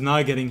ass is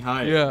not getting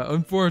hired. Yeah,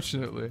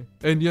 unfortunately.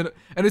 And you know,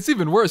 and it's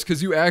even worse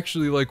because you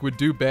actually like would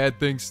do bad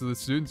things to the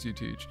students you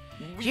teach.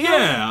 You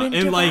Yeah, have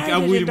been and like I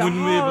divided wouldn't into be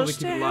able to halls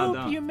keep it loud help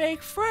down. you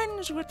make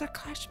friends with the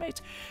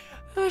classmates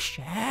who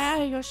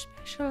share your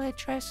special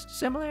interests,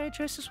 similar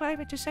interests is what I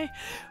meant to say.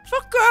 For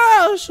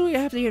girls, we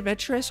have the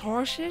adventurous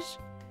horses,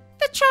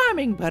 the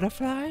charming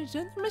butterflies,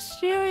 and the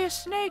mysterious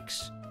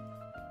snakes.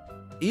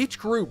 Each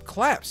group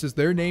claps as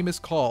their name is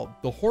called.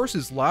 The horse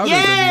is louder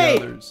Yay! than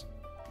the others.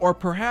 Or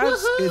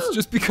perhaps it's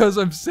just because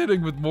I'm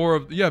sitting with more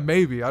of... Yeah,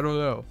 maybe. I don't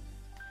know.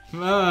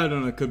 I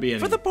don't know. It could be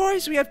anything. For the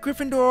boys, we have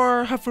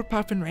Gryffindor,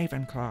 Hufflepuff, and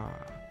Ravenclaw.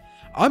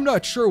 I'm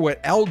not sure what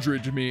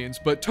Eldridge means,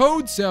 but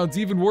Toad sounds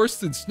even worse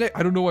than Snake.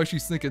 I don't know why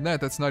she's thinking that.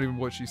 That's not even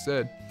what she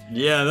said.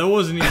 Yeah, that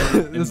wasn't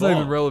even That's not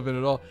even relevant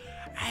at all.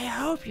 I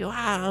hope you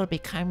all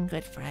become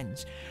good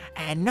friends.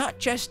 And not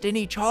just in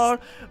each hall,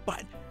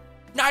 but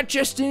not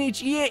just in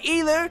each year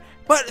either,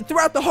 but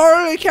throughout the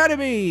whole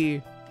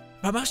academy.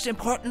 But most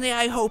importantly,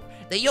 I hope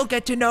that you'll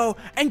get to know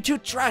and to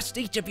trust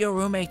each of your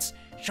roommates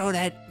so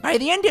that by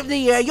the end of the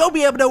year, you'll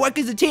be able to work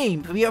as a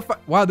team.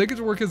 Wow, they get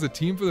to work as a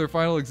team for their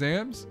final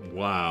exams?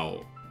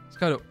 Wow. It's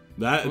kind of...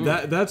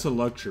 That's a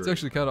luxury. It's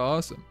actually kind of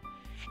awesome.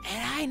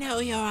 And I know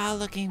you're all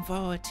looking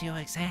forward to your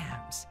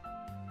exams.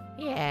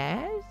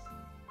 Yes?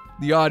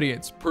 The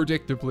audience,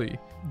 predictably,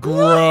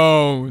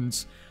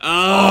 groans.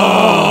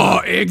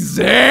 Oh,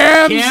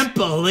 exams? can't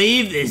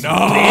believe this No,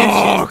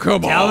 bitch is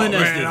come telling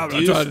on, us man. to I'm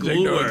do not trying to take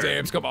no schoolwork.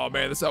 exams. Come on,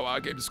 man. That's how I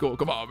came to school.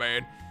 Come on,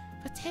 man.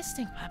 For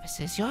testing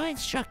purposes, your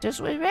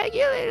instructors will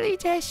regularly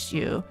test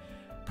you.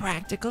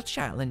 Practical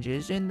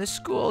challenges in the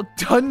school.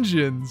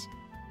 Dungeons.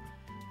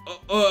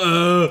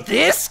 Uh,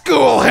 This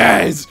school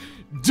has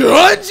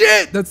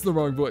dungeons. That's the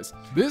wrong voice.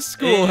 This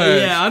school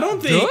has yeah, I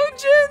don't think.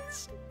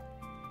 dungeons.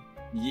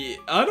 Yeah,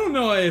 I don't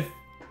know if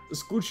the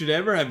school should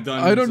ever have done.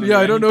 I don't. Yeah,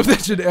 I don't know if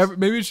that should ever.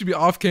 Maybe it should be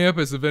off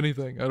campus, if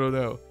anything. I don't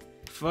know.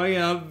 Fucking,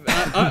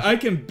 I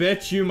can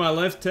bet you my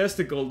left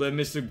testicle that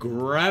Mr.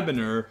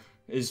 Grabiner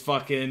is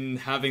fucking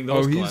having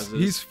those classes.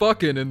 He's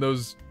fucking in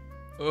those.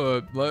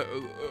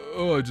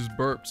 I just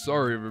burped.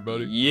 Sorry,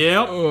 everybody.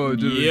 Yep. Oh,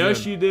 did it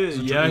yes, again. you did. It's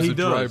a- Yeah, it's he a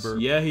dry does. burp.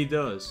 Yeah, he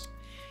does.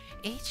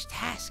 Each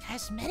task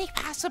has many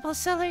possible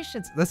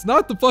solutions. That's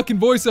not the fucking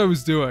voice I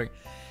was doing.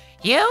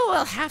 You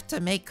will have to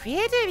make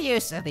creative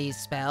use of these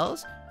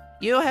spells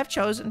you have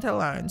chosen to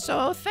learn,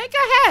 so think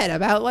ahead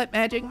about what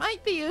magic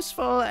might be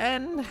useful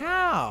and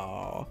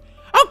how.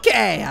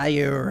 Okay, are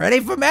you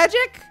ready for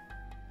magic?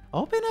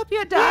 Open up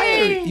your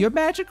diary, your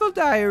magical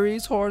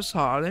diaries, Horse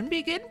Hall, and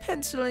begin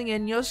penciling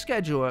in your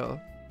schedule.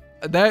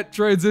 That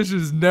transition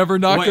is never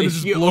not Wait, gonna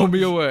just she- blow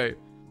me away.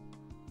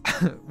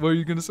 What are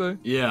you gonna say?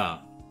 Yeah.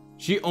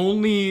 She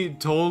only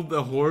told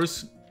the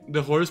horse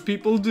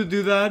people to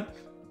do that.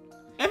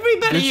 Did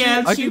Everybody she?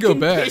 else, I can you go can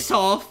back. piss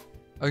off.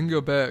 I can go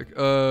back.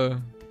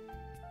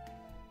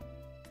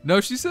 No,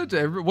 she said to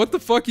every. What the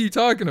fuck are you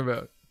talking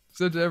about?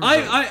 Said to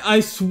everybody. I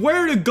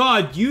swear to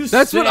God, you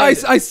That's said what I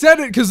said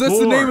it because that's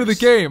the name of the horse.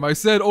 game. I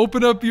said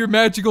open up your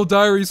magical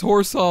diaries,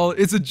 Horse Hall.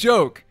 It's a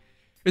joke.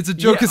 It's a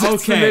joke because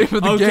that's the name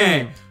of the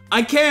game.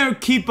 I can't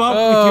keep up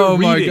Oh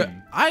with my your reading. God.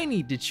 I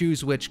need to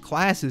choose which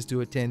classes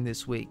to attend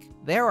this week.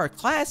 There are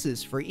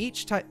classes for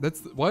each type.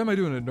 Why am I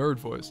doing a nerd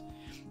voice?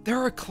 There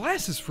are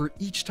classes for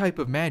each type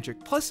of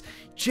magic, plus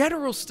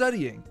general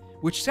studying,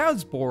 which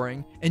sounds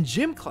boring, and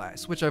gym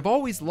class, which I've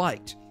always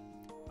liked.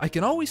 I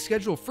can always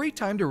schedule free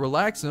time to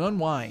relax and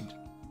unwind.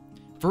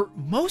 For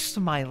most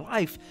of my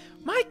life,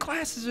 my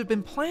classes have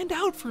been planned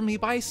out for me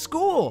by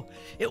school.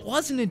 It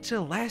wasn't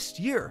until last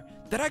year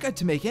that I got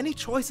to make any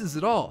choices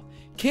at all.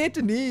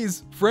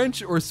 Cantonese,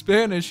 French, or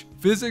Spanish,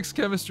 physics,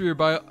 chemistry, or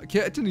bio.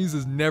 Cantonese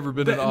has never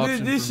been an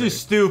option. This for me, is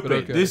stupid. but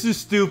okay. This is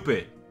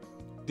stupid.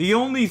 The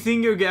only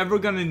thing you're ever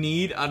gonna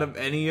need out of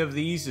any of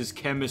these is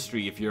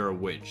chemistry if you're a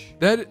witch.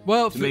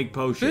 To make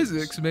potions.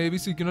 Physics, maybe,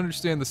 so you can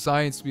understand the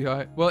science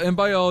behind. Well, and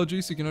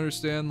biology, so you can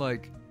understand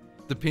like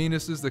the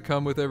penises that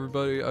come with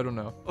everybody. I don't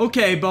know.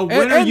 Okay, but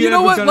when And are you you know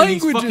ever what? gonna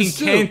need fucking Languages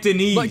too.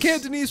 Cantonese? Like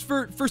Cantonese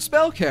for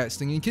spell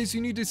casting, in case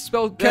you need to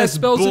That's cast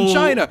spells in bull-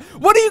 China.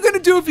 What are you gonna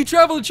do if you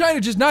travel to China?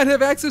 Just not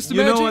have access to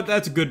You magic? know what?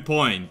 That's a good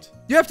point.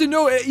 You have to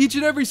know each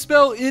and every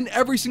spell in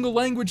every single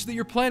language that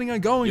you're planning on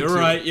going to. You're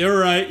right. You're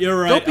right.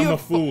 You're Don't right. be I'm a a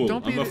fool.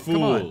 don't be I'm a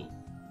come on. fool.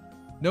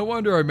 No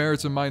wonder our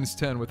merits are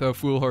 -10 with how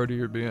foolhardy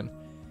you're being.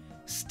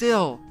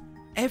 Still,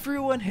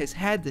 everybody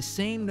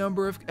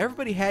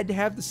had to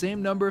have the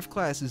same number of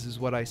classes is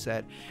what I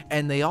said.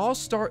 And they all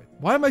started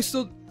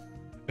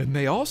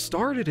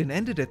and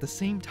ended at the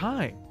same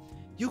time.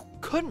 You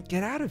couldn't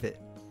get out of it.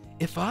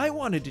 If I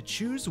wanted to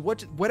choose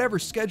whatever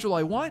schedule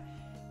I want,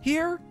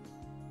 here,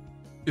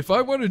 If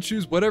I want to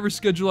choose whatever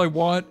schedule I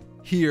want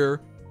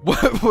here,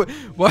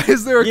 why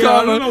is there a Yeah,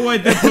 comma? I don't know why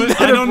they put. and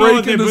I then a don't know break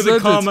what they in the put the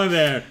sentence? comma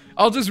there.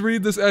 I'll just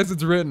read this as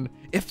it's written.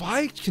 if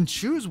I can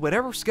choose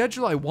whatever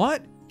schedule I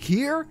want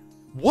here,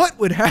 what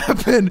would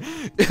happen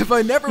if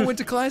I never went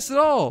to class at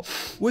all?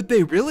 Would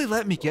they really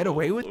let me get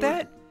away with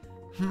that?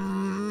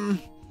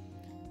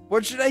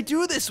 What should I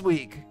do this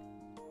week?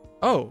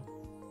 Oh,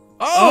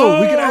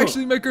 Oh! we can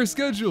actually make our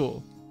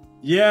schedule.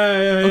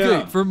 Yeah.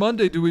 Okay, for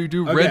Monday, do we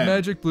do red Okay.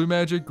 magic, blue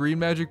magic, green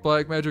magic,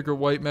 black magic, or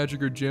white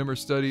magic, or gym, or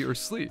study, or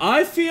sleep?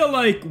 I feel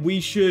like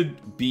we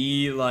should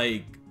be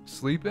like.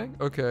 Sleeping?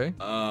 Okay.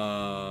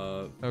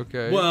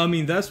 Okay. Well, I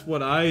mean, that's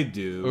what I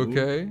do.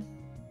 Okay.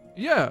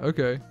 Yeah,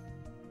 okay.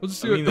 We'll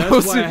just see I mean, what.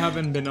 that's why I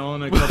haven't been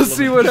on a couple We'll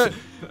see what. of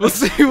We'll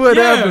see what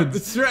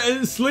happens.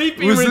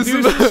 Sleeping Was this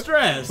reduces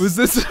stress. Was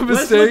this a mistake?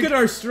 Let's look at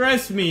our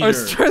stress meter. Our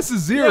stress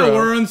is 0. Yeah,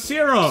 we're on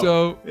 0.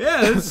 So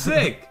yeah, that's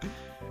sick.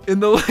 in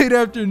the late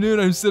afternoon,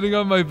 I'm sitting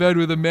on my bed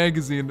with a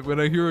magazine when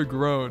I hear a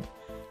groan.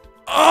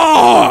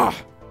 Ah!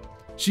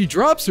 She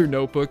drops her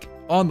notebook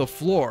on the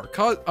floor.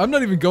 I'm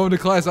not even going to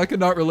class. I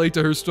cannot relate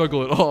to her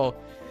struggle at all.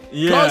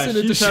 Yeah, causing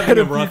it to she's shed having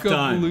a a few rough couple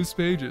time. loose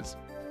pages.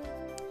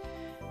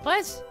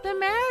 What's the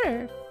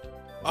matter?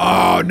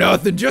 Oh,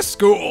 nothing, just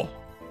school.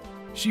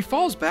 She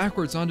falls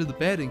backwards onto the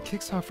bed and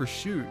kicks off her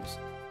shoes.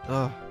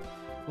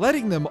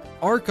 Letting them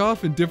arc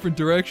off in different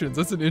directions.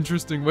 That's an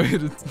interesting way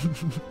to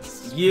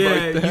Yeah,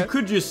 write that. you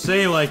could just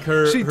say like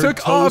her. She her took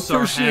toes off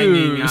her are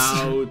hanging shoes.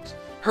 out.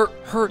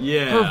 Her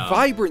Yeah.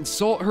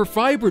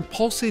 vibrant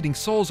pulsating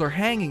soles are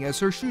hanging as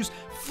her shoes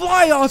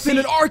fly off in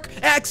an arc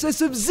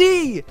axis of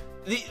Z.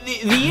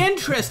 The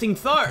interesting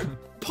part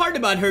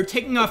about her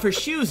taking off her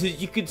shoes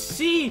is you could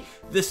see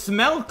the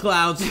smell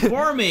clouds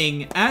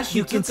forming as she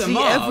You took can them see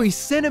off. every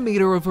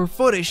centimeter of her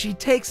foot as she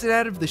takes it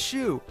out of the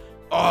shoe.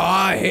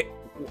 Oh,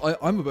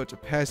 I'm about to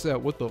pass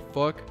out. What the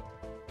fuck?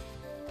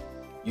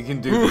 You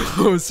can do this.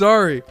 Oh,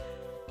 sorry.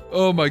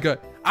 Oh my god.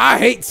 I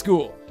hate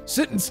school.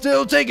 Sitting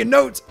still, taking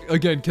notes.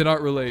 Again,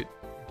 cannot relate.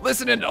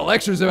 Listening to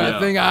lectures about Yeah. a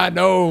thing I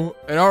know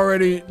and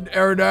already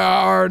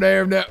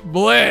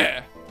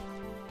bleh.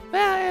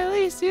 Well, at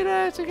least you don't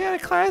have to go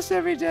to class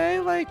every day.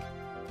 Like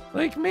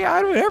me,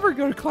 I don't ever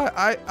go to class.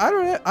 I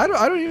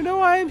don't even know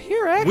why I'm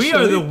here. Actually, We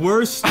are the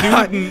worst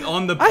student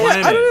on the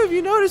planet. I don't know if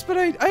you noticed, but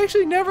I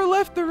actually never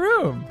left the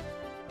room.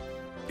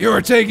 You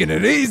were taking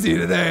it easy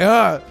today,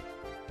 huh?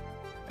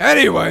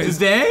 Anyways,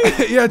 Today?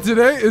 Yeah,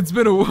 today it's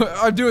been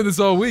I'm doing this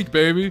all week,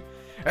 baby.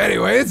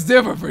 anyway, it's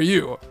different for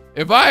you.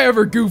 If I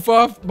ever goof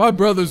off, my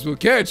brothers will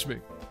catch me.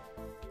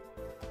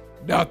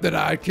 Not that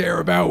I care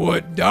about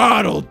what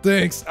Donald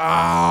thinks.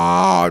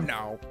 Oh,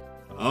 no.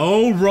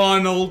 Oh,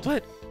 Ronald.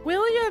 But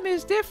William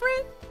is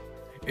different.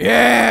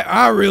 Yeah,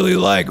 I really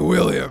like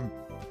William.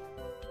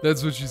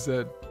 That's what she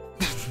said.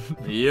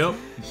 Yep.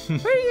 Where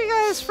are you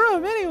guys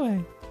from,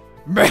 anyway?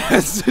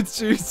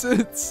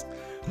 Massachusetts.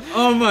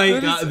 Oh my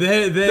That god.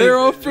 is- They're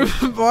all from.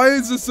 Why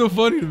is this so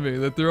funny to me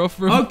that they're all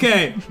from?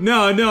 Okay,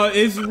 no,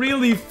 it's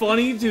really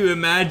funny to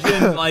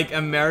imagine like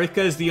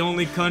America is the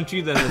only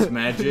country that has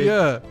magic.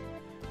 Yeah.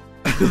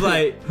 'Cause,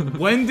 like,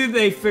 when did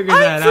they figure I'm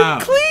that from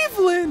out?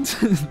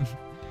 Cleveland.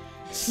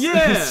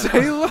 Yeah.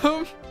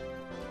 Salem.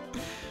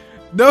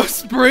 No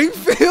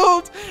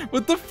Springfield.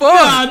 What the fuck?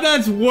 Ah,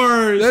 that's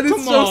worse. That is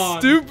Come so on.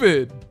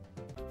 stupid.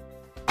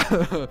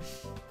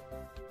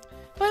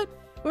 But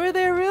were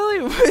there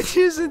really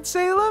witches in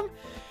Salem?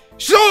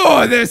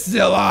 Sure, there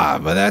still are,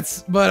 but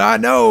I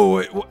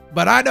know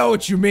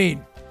what you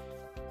mean.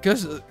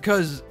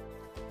 Cause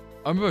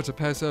I'm about to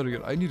pass out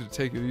again. I need to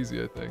take it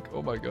easy, I think.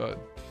 Oh my god.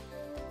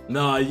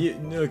 No,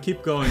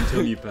 keep going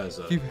until you pass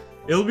out. Keep-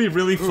 It'll be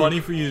really funny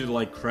for you to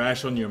like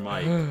crash on your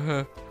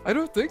mic. I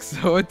don't think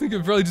so. I think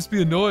it'd probably just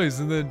be a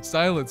noise and then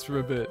silence for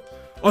a bit.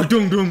 Oh,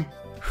 doom doom.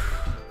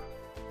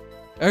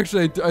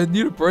 Actually, I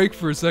need a break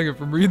for a second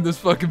from reading this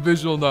fucking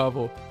visual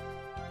novel.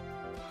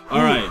 All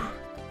right.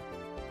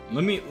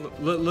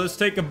 Let's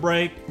take a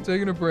break.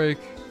 Taking a break,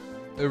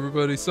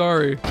 everybody.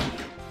 Sorry.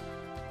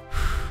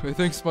 I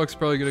think Smuck's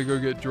probably gonna go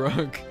get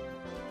drunk.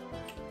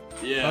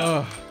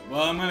 Yeah.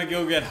 Well, I'm gonna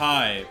go get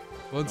high.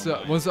 Once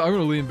I'm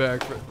gonna lean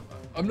back.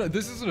 I'm not.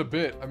 This isn't a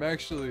bit. I'm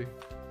actually.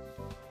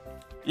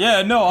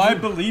 Yeah, no, I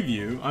believe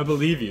you. I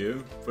believe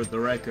you. For the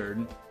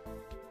record.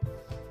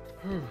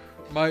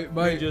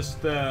 My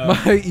Just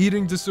my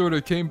eating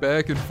disorder came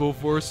back in full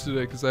force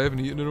today because I haven't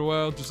eaten in a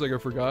while. Just like I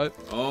forgot.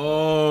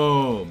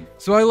 Oh.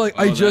 So I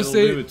just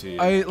that'll do it to ate. you.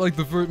 I ate like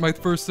my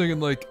first thing in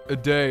like a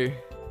day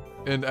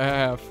and a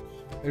half.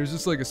 It was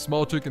just like a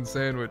small chicken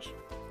sandwich.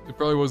 It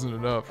probably wasn't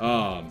enough.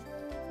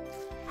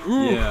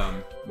 Yeah.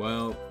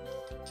 Well,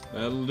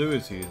 that'll do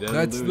it to you. That'll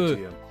That's do it the-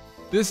 to you.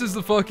 This is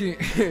the fucking.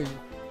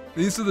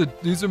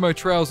 These are my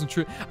trials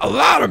and a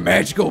lot of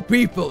magical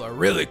people are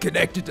really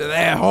connected to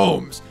their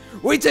homes.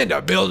 We tend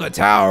to build a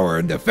tower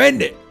and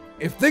defend it.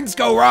 If things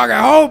go wrong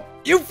at home,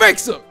 you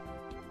fix them.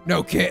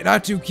 No kid,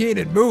 not too keen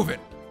in moving.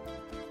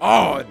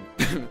 Oh,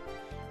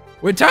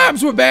 when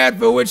times were bad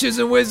for witches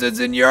and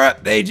wizards in Europe,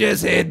 they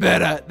just hid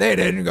better. They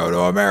didn't go to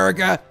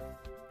America.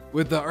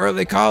 With the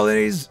early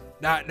colonies,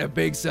 not in the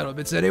big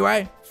settlements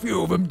anyway.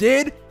 Few of them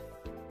did.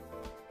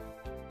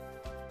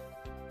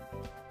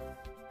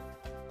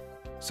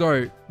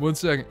 Sorry, 1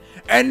 second.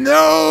 And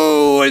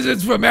no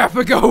wizards from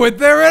Africa went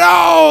there at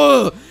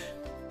all.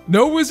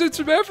 No wizards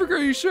from Africa, are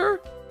you sure?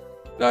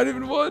 Not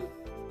even one?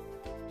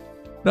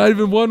 Not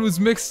even one was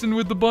mixed in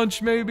with the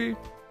bunch, maybe?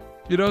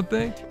 You don't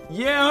think?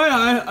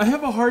 Yeah, I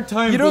have a hard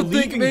time You don't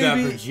believing think that,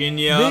 maybe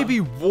Virginia. maybe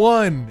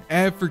one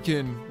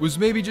African was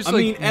maybe just I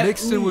like mean, at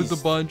mixed in with the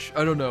least. bunch?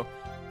 I don't know.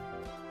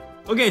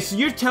 Okay, so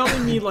you're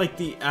telling me like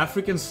the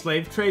African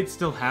slave trade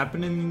still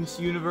happened in this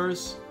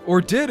universe? Or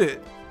did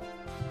it?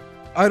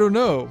 I don't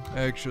know,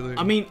 actually.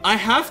 I mean, I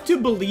have to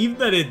believe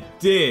that it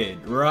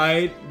did,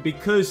 right?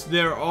 Because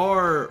there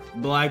are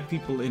black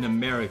people in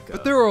America.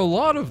 But there are a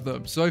lot of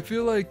them, so I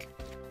feel like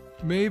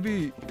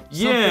maybe.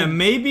 Yeah,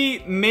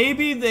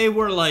 maybe they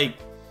were like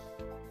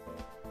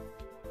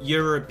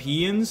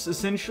Europeans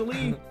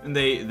essentially, and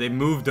they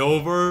moved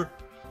over.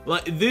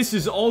 Like, this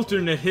is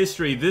alternate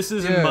history. This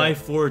isn't my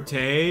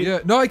forte. Yeah,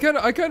 no, I kind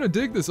of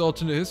dig this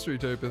alternate history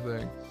type of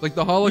thing. Like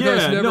the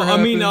Holocaust never happened.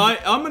 I mean,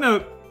 I'm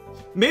gonna.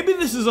 Maybe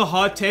this is a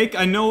hot take.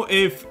 I know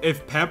if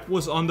Pep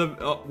was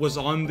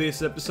on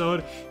this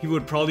episode, he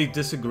would probably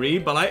disagree.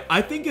 But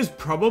I think it's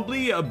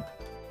probably a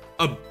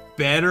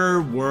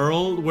better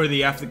world where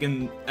the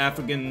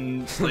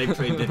African slave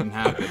trade didn't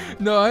happen.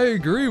 No, I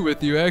agree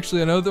with you.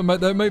 Actually, I know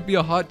that might be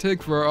a hot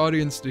take for our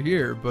audience to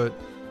hear, but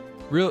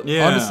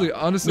honestly,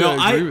 no,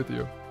 I agree with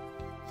you.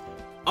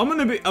 I'm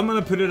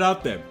gonna put it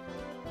out there.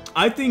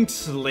 I think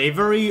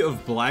slavery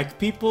of black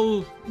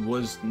people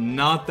was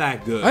not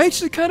that good. I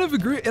actually kind of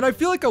agree, and I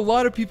feel like a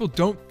lot of people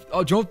don't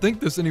think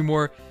this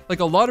anymore. Like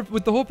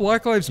with the whole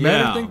Black Lives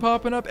Matter thing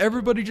popping up,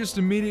 everybody just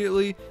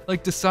immediately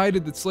like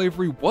decided that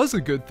slavery was a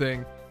good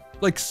thing.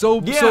 Like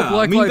so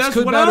Black lives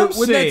could matter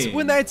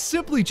when that's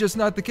simply just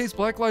not the case.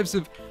 Black lives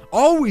have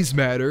always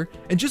matter,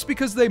 and just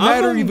because they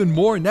matter even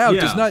more now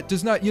does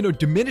not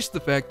diminish the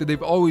fact that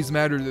they've always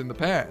mattered in the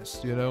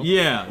past.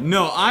 Yeah.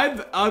 No,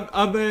 I've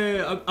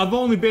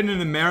only been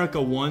in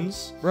America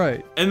once.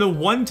 Right. And the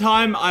one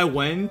time I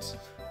went,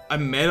 I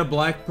met a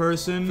black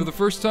person for the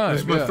first time.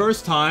 It was my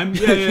first time.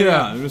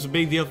 Yeah. It was a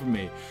big deal for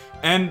me,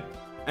 and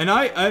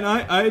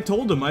I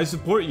told him I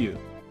support you.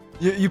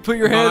 You put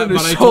your hand on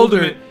his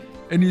shoulder.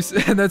 And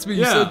that's what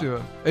you said to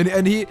him.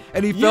 And he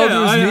fell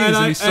to his knees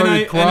and he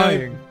started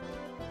crying.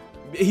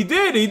 He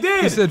did.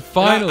 He said,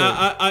 finally.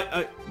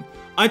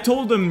 I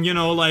told him,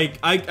 like,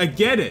 I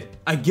get it.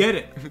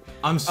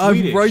 I'm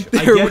Swedish. I'm right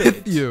there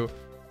with you.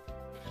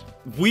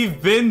 We've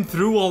been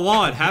through a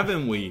lot,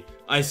 haven't we?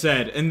 I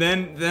said, and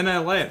then I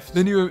left.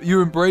 Then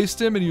you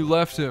embraced him and you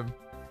left him.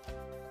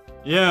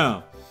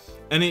 Yeah.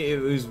 And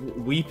it was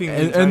weeping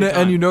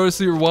and you noticed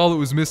that your wallet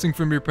was missing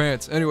from your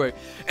pants. Anyway,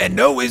 and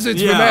no wizards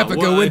from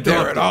Africa went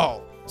there at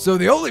all. So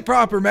the only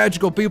proper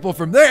magical people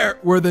from there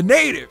were the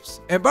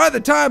natives. And by the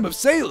time of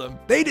Salem,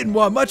 they didn't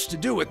want much to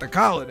do with the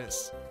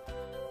colonists.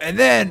 And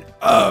then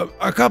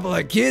a couple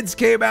of kids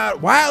came out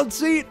wild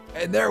seed,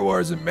 and there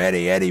wasn't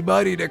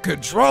anybody to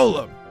control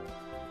them.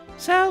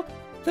 So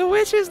the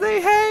witches they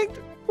hanged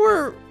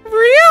were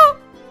real?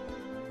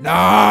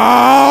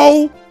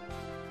 No!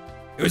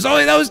 It was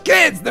only those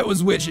kids that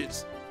was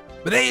witches.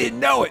 But they didn't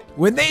know it.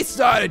 When they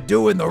started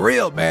doing the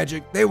real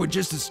magic, they were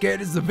just as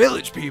scared as the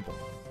village people.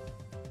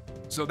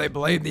 So they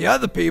blamed the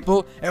other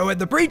people, and when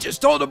the preachers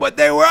told them what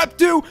they were up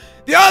to,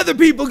 the other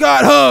people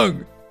got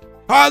hung.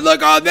 Hard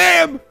luck on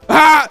them!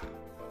 Ha!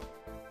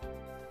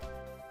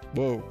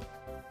 Whoa.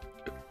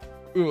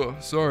 Ugh,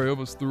 sorry, I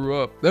almost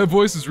threw up. That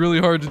voice is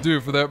really hard to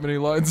do for that many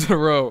lines in a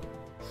row.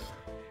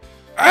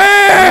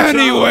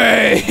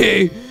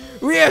 Anyway!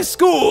 We have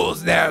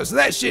schools now, so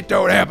that shit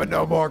don't happen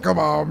no more. Come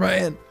on,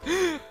 man.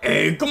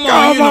 Hey, come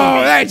on.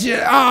 That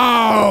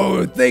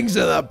shit. Things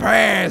of the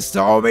past,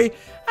 homie.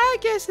 I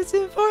guess it's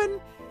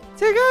important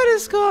to go to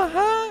school,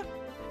 huh?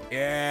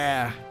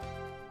 Yeah.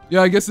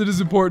 Yeah, I guess it is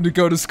important to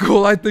go to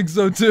school. I think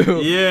so,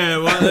 too. Yeah,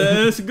 well,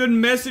 that's a good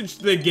message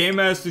the game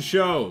has to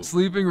show.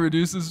 Sleeping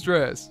reduces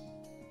stress.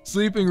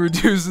 Sleeping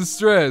reduces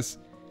stress.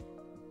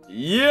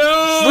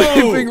 Yo!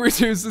 Sleeping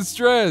reduces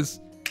stress.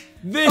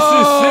 This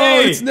is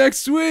sick! It's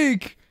next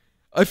week!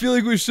 I feel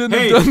like we shouldn't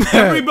have done that.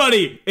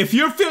 Everybody, if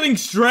you're feeling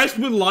stressed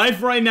with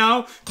life right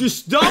now,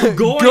 just stop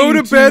going go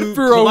to bed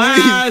for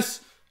class.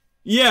 a week.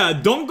 Yeah,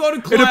 don't go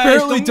to class. And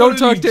apparently don't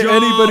talk to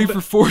anybody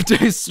for 4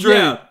 days straight.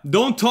 Yeah,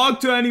 don't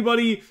talk to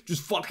anybody.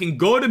 Just fucking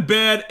go to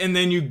bed and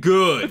then you're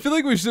good. I feel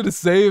like we should have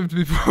saved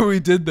before we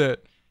did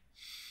that.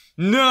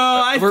 No,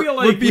 I feel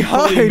like we're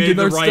behind we made in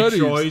the our right studies.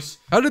 choice.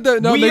 How did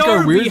that not make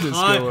our weirdness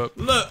go up?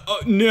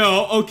 Look,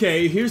 no,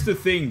 okay. Here's the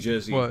thing,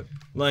 Jesse. What?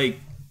 Like,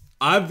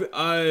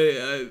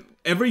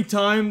 every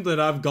time that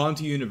I've gone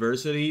to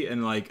university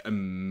and like I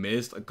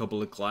missed a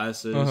couple of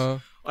classes,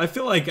 I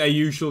feel like I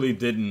usually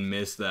didn't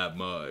miss that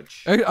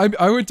much.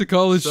 I went to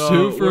college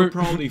too for we're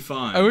probably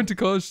fine. I went to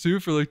college too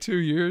for like 2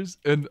 years,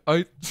 and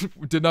I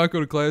did not go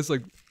to class.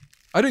 Like,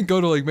 I didn't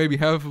go to like maybe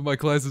half of my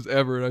classes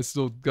ever, and I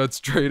still got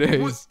straight A's.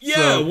 Well,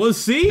 yeah, well,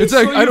 see, it's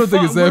like I don't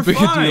think it's that big a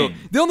deal.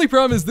 The only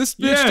problem is this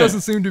bitch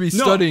doesn't seem to be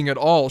studying at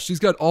all. She's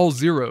got all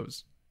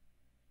zeros.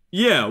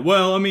 Yeah,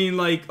 well, I mean,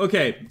 like,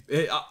 okay,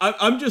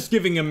 I'm just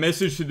giving a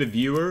message to the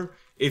viewer.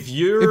 If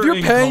you're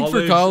in paying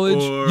for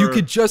college, you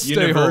could just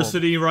stay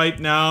university home. Right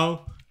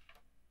now,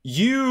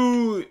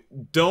 you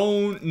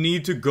don't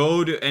need to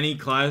go to any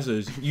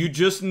classes. You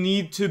just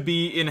need to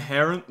be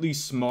inherently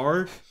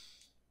smart,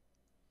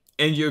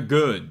 and you're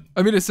good.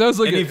 I mean, it sounds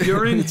like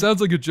it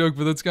sounds like a joke,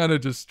 but that's kind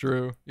of just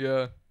true.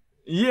 Yeah.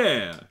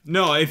 Yeah.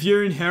 No, if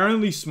you're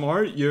inherently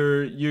smart,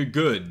 you're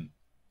good.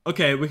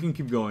 Okay, we can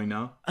keep going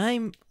now.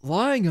 I'm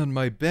lying on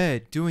my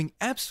bed doing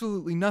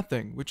absolutely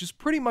nothing, which is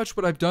pretty much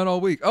what I've done all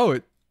week. Oh,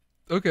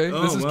 Okay,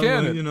 Oh, this is well,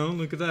 canon. you know,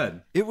 look at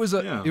that. It was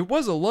a Yeah. it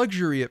was a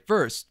luxury at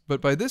first,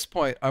 but by this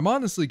point, I'm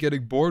honestly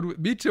getting bored with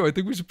me too. I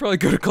think we should probably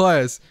go to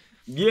class.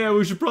 Yeah,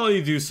 we should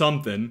probably do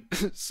something.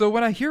 So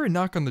when I hear a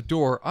knock on the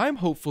door, I'm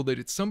hopeful that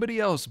it's somebody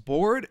else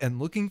bored and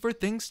looking for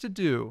things to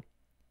do.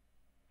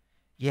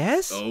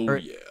 Yes? Oh, Or-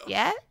 yeah.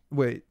 Yeah?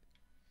 Wait.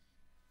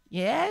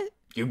 Yeah?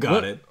 You got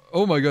What? it.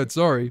 Oh my god,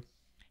 sorry.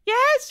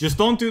 Yes? Just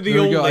don't do the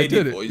There we old go. I lady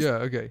did it. voice.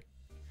 Yeah, okay.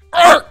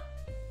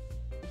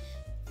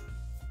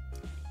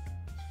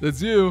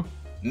 That's you.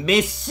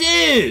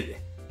 Monsieur!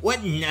 What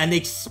an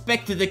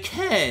unexpected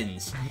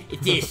occurrence.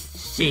 It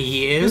is to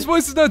you. His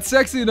voice is not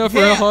sexy enough for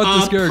There how hot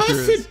this are character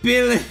is.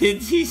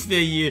 possibilities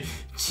that you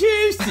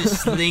choose to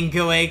slink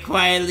away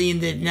quietly in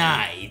the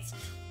night.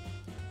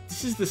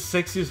 This is the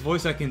sexiest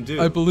voice I can do.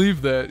 I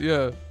believe that,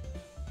 yeah.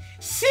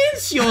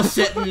 Since you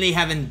certainly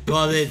haven't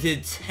bothered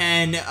to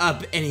turn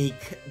up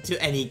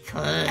to any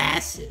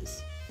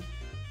classes.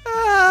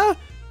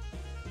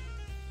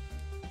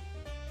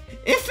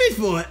 If it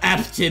were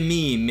up to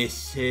me,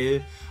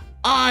 monsieur,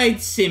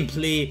 I'd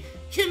simply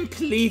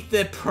complete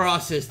the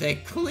process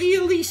that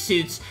clearly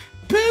suits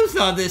both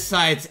other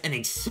sides and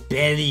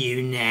expel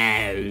you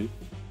now.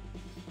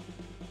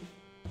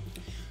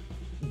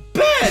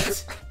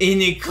 But,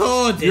 in Your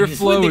accordance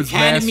flow with is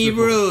Academy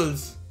masterful.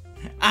 rules,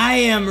 I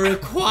am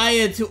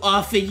required to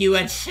offer you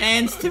a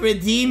chance to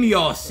redeem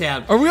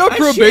yourself. Are we on A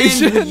probation?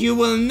 chance that you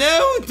will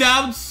no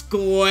doubt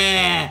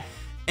square,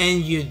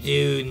 and you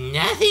do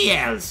nothing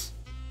else.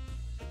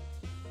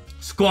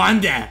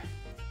 Squander.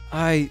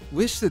 I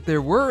wish that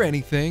there were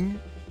anything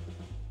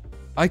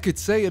I could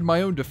say in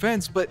my own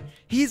defense, but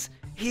he's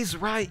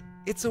right.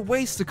 It's a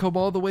waste to come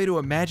all the way to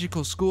a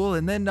magical school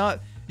and then not.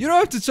 You don't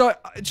have to try.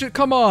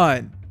 Come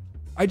on.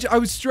 I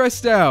was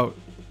stressed out.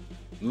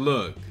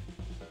 Look.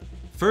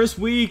 First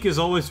week is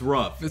always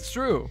rough. It's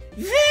true.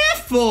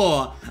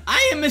 Therefore,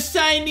 I am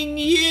assigning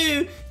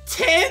you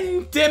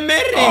 10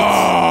 demerits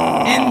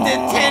and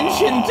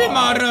detention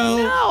tomorrow.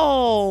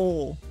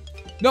 No!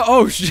 No.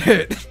 Oh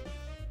shit.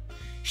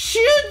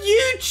 Should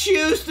you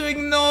choose to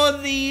ignore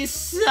these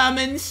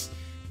summons,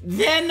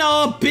 then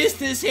our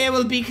business here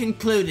will be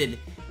concluded.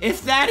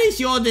 If that is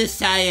your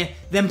desire,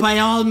 then by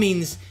all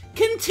means,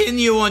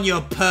 continue on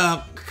your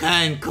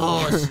current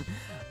course.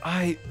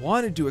 I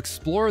wanted to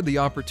explore the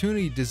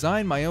opportunity to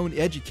design my own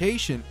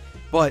education,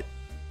 but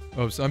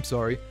I'm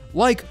sorry.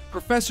 Like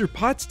Professor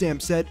Potsdam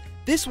said,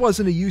 this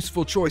wasn't a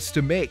useful choice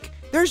to make.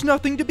 There's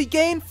nothing to be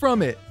gained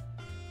from it.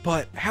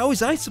 But how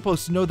was I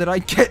supposed to know that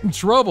I'd get in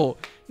trouble?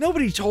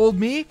 Nobody told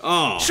me.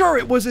 Oh. Sure,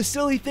 it was a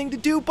silly thing to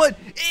do, but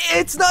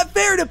it's not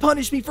fair to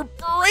punish me for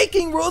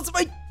breaking rules if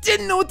I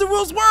didn't know what the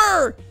rules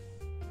were.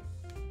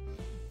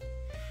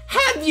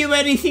 Have you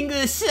anything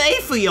to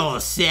say for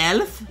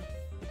yourself?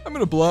 I'm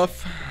gonna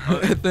bluff,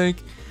 I think.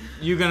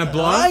 You gonna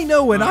bluff? I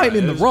know when I'm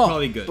in the that's wrong,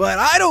 probably good. but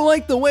I don't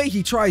like the way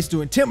he tries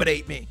to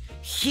intimidate me.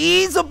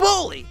 He's a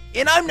bully,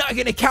 and I'm not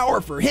gonna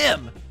cower for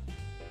him.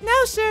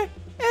 No, sir.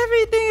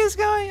 Everything is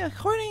going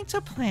according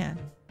to plan.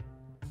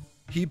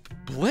 He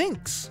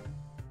blinks.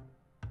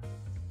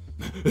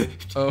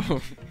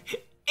 Oh.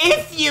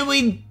 If you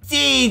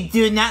indeed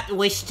do not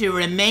wish to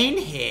remain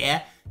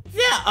here,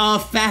 there are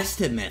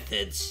faster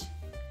methods.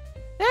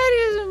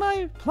 That isn't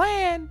my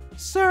plan,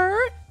 sir.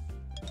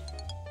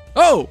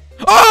 Oh!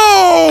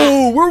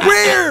 Oh! We're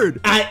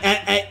weird!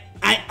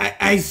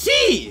 I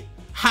see.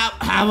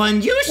 How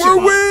unusual.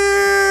 We're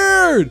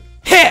weird!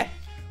 Heh!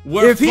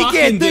 We're If he fucking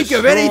can't think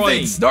of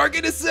anything destroying.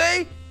 snarky to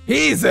say,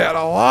 he's at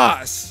a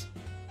loss.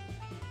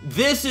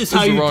 This is This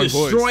how is the you wrong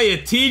destroy a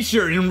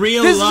teacher in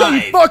real This is how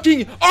life. you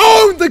fucking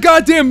own the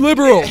goddamn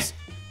liberals!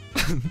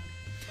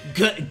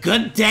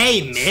 Good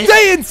day, miss.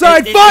 Stay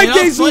inside You 5 know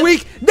days a what?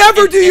 week,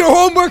 never do your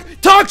homework,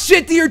 talk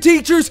shit to your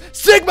teachers,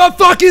 Sigma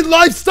fucking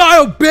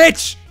lifestyle,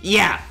 bitch!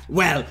 Yeah,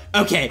 well,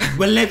 okay.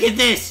 Well, look at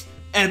this.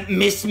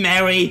 Miss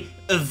Mary,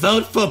 a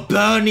vote for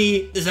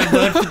Bernie is a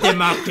vote for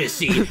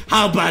democracy.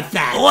 How about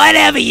that?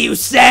 Whatever you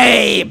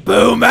say,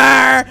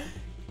 boomer!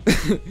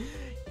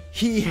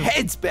 He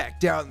heads back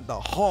down the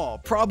hall,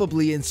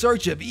 probably in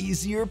search of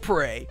easier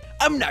prey.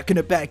 I'm not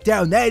gonna back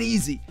down that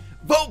easy.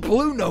 Vote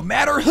blue no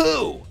matter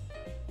who!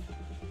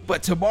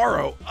 But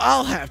tomorrow,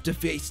 I'll have to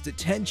face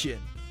detention.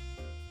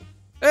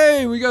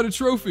 Hey, we got a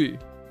trophy.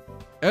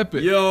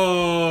 Epic.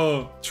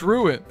 Yo,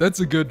 Truant.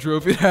 That's a good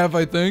trophy to have,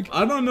 I think.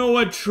 I don't know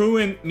what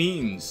truant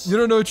means. You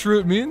don't know what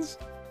truant means?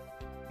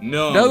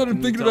 No. Now that can I'm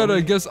you thinking tell about it,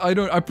 I me? guess I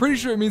don't. I'm pretty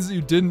sure it means that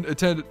you didn't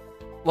attend,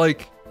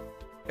 like,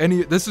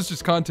 any. This is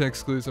just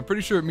context clues. I'm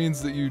pretty sure it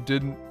means that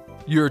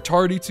you're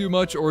tardy too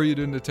much, or you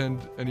didn't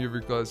attend any of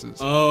your classes.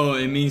 Oh,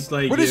 it means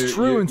like What is you're-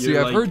 truancy? you're,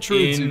 I've like, heard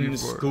truancy in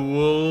before.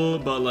 school,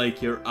 but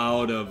like you're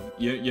out of.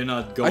 You're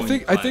not going. I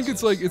think to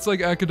classes. it's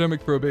like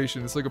academic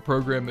probation. It's like a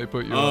program they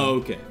put you on. Oh,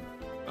 okay.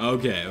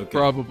 Okay.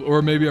 Probably,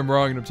 or maybe I'm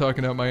wrong and I'm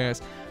talking out my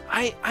ass.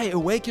 I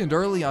awakened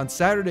early on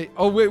Saturday.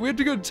 Oh wait, we had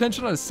to go to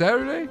detention on a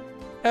Saturday?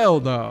 Hell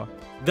no.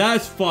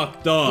 That's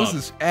fucked up. This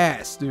is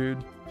ass,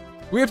 dude.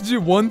 We have to do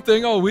one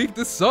thing all week?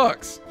 This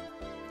sucks.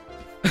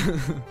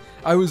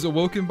 I was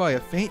awoken by a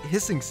faint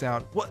hissing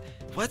sound.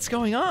 What's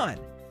going on?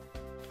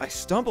 I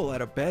stumble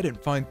out of bed and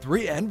find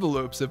 3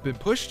 envelopes have been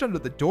pushed under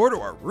the door to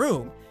our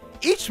room,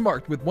 each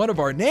marked with one of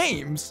our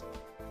names.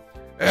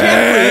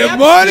 Hey,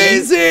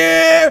 money's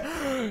here!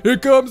 Here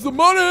comes the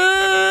money!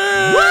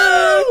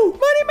 Woo!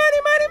 Money,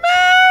 money, money,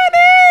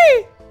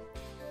 money!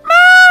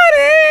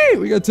 Money!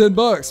 We got $10,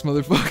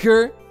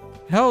 motherfucker.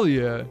 Hell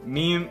yeah.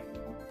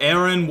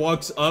 Aaron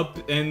walks up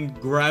and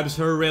grabs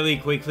her really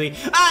quickly.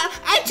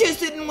 I just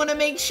didn't want to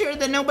make sure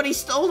that nobody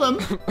stole them.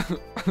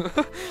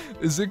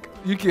 Is it?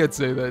 You can't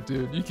say that,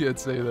 dude. You can't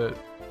say that.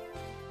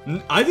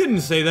 I didn't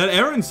say that.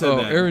 Aaron said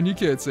that. Oh, Aaron, you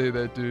can't say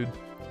that, dude.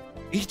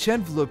 Each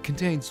envelope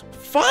contains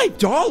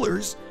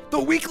 $5, the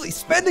weekly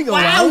spending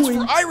allowance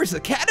for Iris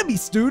Academy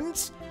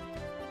students.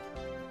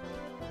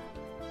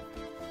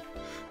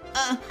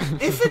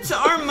 If it's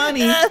our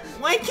money,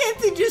 why can't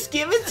they just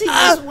give it to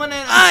us when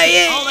it?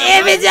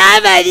 If it's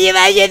our money,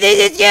 why should they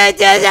just give it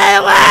to us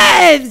all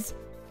at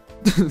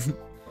once?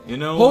 You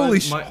know, Holy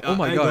shit! Oh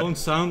my god! I don't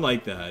sound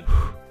like that.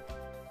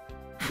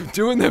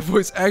 Doing that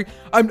voice act.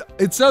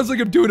 It sounds like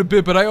I'm doing a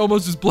bit, but I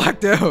almost just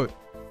blacked out.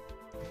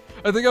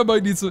 I think I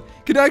might need some.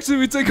 Can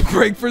we take a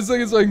break for a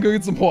second so I can go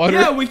get some water?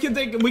 Yeah, we can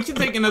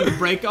take another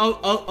break.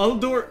 I'll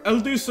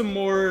do some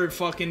more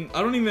fucking.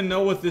 I don't even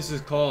know what this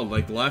is called.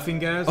 Like laughing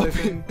gas, I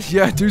think.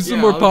 Yeah, do some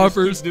more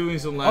poppers. Just keep doing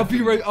some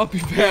laughing. I'll be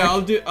back. Yeah,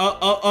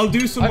 I'll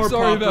do some more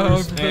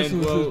poppers, and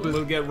we'll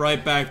we'll get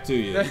right back to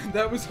you.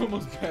 That was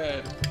almost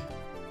bad.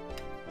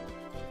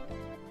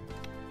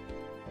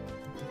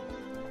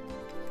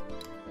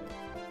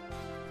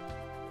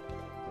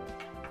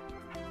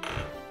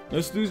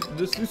 Let's do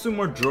some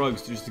more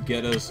drugs just to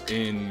get us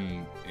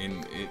in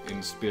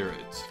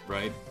spirits,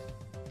 right?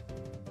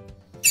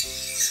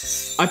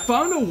 I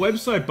found a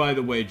website, by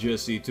the way,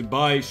 Jesse, to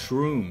buy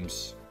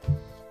shrooms.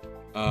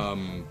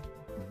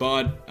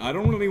 But I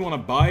don't really want to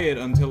buy it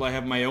until I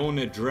have my own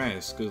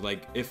address, cause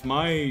like if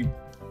I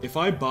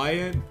buy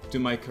it to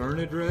my current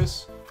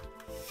address,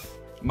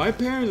 my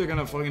parents are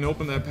gonna fucking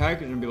open that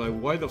package and be like,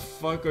 "Why the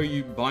fuck are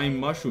you buying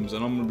mushrooms?"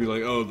 And I'm gonna be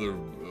like, "Oh, they're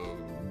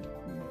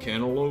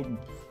cantaloupe."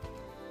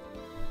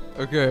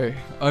 Okay,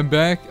 I'm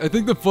back. I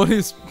think the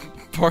funniest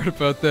part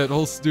about that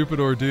whole stupid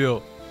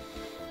ordeal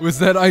was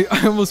that I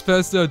almost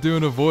passed out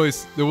doing a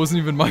voice that wasn't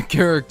even my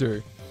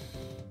character.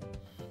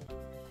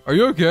 Are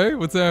you okay?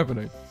 What's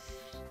happening?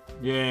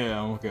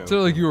 Yeah, I'm okay. It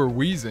sounded like you were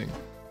wheezing.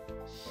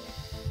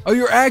 Oh,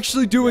 you're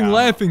actually doing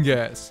laughing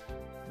gas.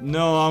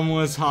 No, I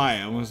was high.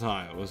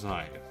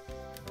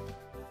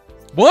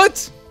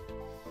 What?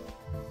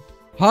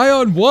 High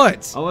on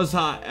what? I was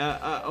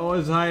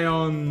high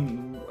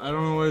on. I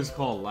don't know what it's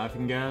called.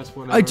 Laughing gas.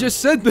 Whatever. I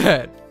just said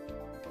that.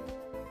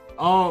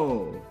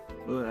 Oh,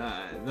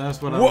 that's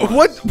what I.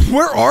 What?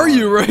 Where are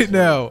you right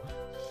now?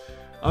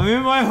 I'm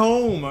in my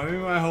home.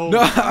 No,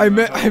 I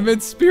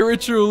meant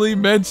spiritually,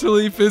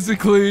 mentally,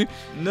 physically.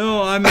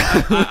 No,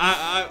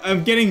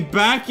 I'm getting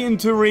back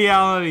into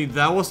reality.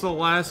 That was the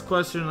last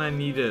question I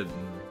needed.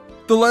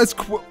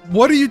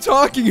 What are you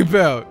talking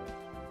about?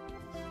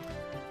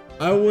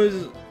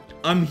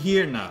 I'm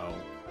here now.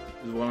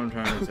 Is what I'm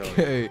trying to tell you.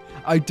 Okay,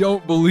 I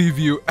don't believe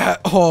you at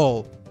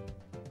all.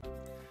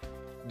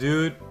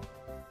 Dude.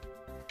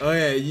 Oh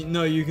yeah,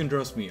 you can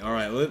trust me. All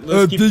right,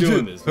 let's keep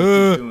doing this.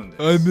 Let's keep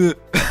doing this.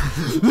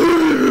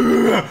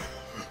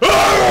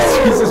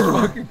 Jesus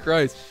fucking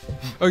Christ.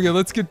 Okay,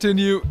 let's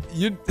continue.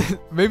 You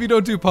maybe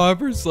don't do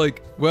poppers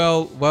like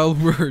while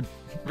we're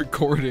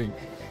recording.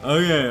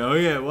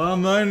 Okay. Well,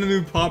 I'm not gonna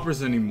do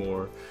poppers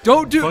anymore.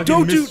 Don't do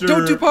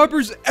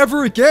poppers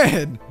ever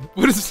again.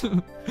 What is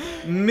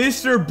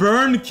Mr.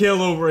 Burnkill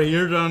over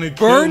here trying to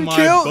kill my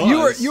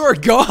bus. You are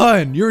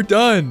gone. You're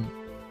done.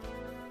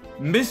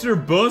 Mr.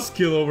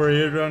 Buzzkill over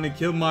here trying to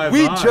kill my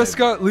We vibe. just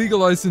got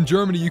legalized in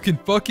Germany. You can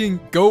fucking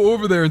go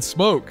over there and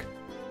smoke.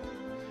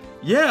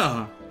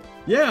 Yeah,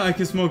 I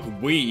can smoke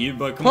weed,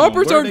 but come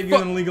poppers on, where are they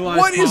gonna legalize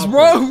What is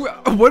wrong?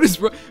 What is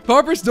wrong?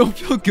 Poppers don't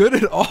feel good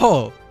at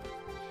all.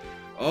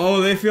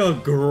 Oh, they feel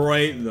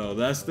great though.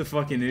 That's the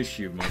fucking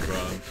issue, my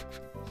bro.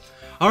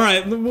 All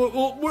right,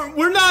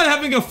 we're not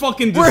having a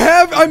fucking.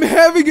 I'm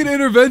having an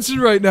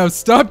intervention right now.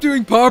 Stop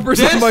doing poppers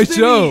on my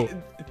show.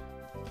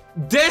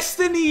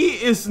 Destiny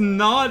is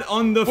not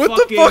on the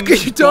what the fuck are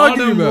you talking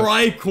bottom about?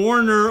 Right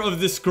corner of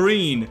the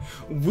screen.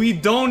 We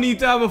don't need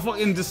to have a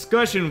fucking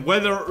discussion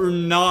whether or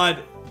not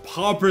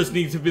poppers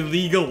need to be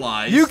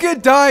legalized. You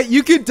could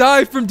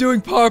die from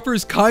doing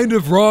poppers kind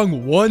of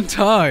wrong one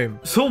time.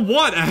 So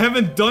what? I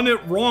haven't done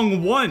it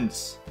wrong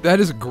once.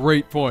 That is a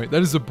great point.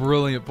 That is a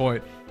brilliant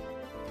point.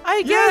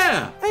 I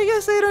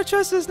guess they don't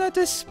trust us not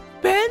to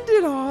spend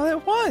it all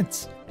at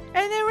once,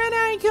 and then run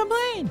out and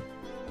complain.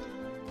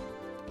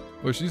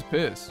 Well, she's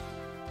pissed.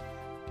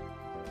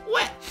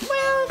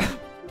 Well,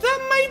 that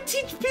might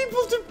teach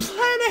people to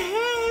plan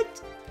ahead.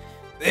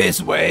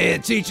 This way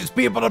it teaches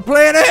people to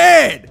plan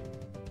ahead.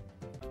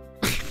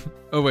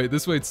 Oh wait,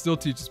 this way it still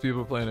teaches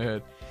people to plan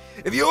ahead.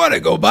 If you want to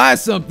go buy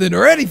something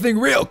or anything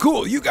real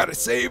cool, you gotta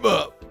save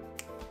up.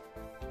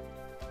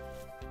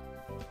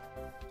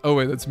 Oh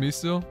wait, that's me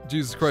still?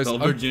 Jesus Christ. Still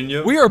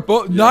Virginia? We are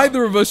both,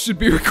 neither of us should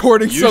be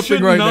recording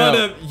something right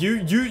now.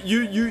 You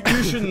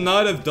should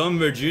not have done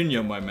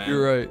Virginia, my man.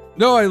 You're right.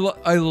 No,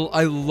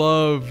 I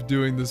love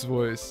doing this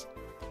voice.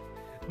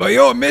 But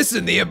you're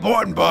missing the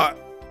important part.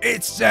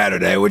 It's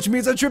Saturday, which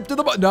means a trip to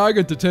the Nah, I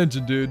got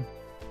detention, dude.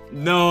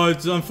 No,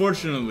 it's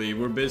unfortunately,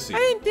 we're busy. I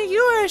didn't think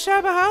you were a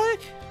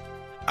shopaholic.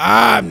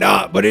 I'm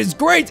not, but it's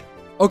great.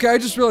 Okay, I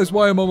just realized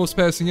why I'm almost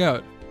passing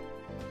out.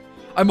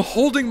 I'm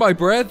holding my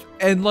breath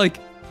and like,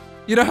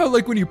 you know how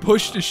like when you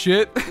push to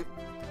shit?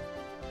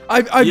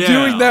 I'm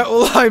doing that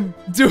while I'm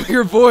doing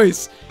her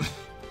voice.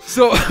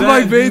 So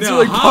my veins are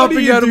like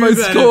popping out of my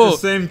skull. At the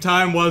same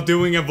time while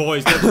doing a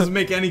voice? That doesn't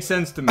make any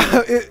sense to me.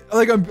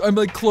 I'm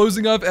like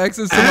closing off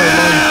access to my lungs.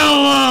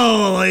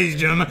 Hello, ladies and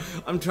gentlemen.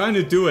 I'm trying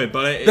to do it,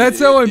 but that's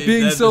how I'm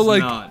being so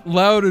like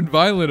loud and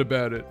violent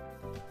about it.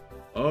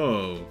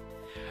 Oh.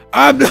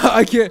 I'm not.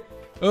 I can't.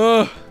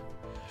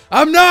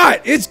 I'm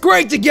not. It's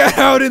great to get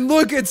out and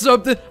look at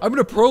something. I'm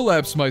gonna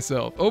prolapse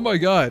myself. Oh my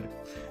god.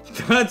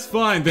 That's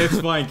fine. That's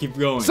fine. Keep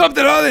going.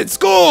 Something other than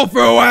school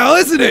for a while,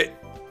 isn't it?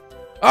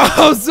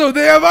 Oh, so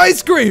they have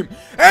ice cream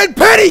and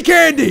penny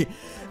candy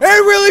and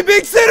really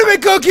big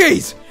cinnamon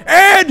cookies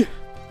and...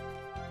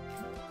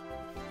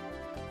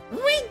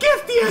 We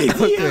get the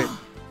idea. Okay.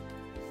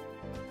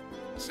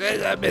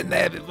 Since I've been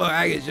there before,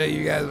 I can show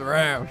you guys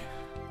around.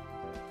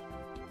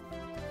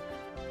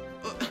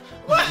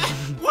 What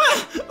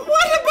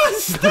about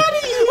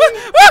studying?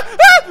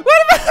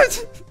 What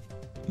about...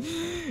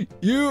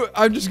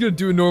 I'm just gonna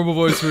do a normal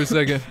voice for a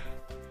second.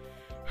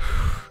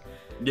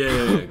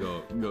 Yeah,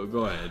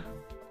 go ahead.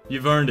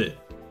 You've earned it.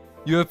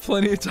 You have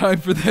plenty of time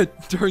for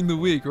that during the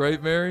week,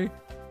 right, Mary?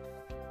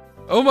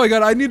 Oh my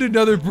god, I need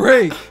another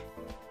break.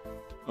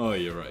 Oh,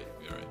 you're right.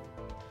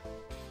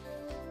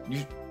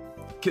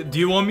 Do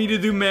you want me to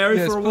do Mary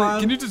for a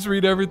while? Can you just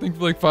read everything for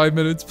like 5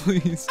 minutes,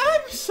 please?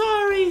 I'm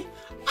sorry.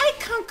 I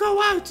can't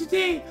go out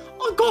today.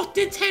 I got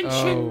detention.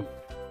 Oh.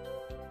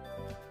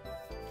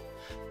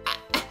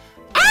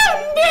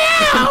 Oh no!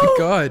 Oh my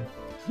god.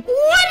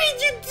 What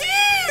did you do?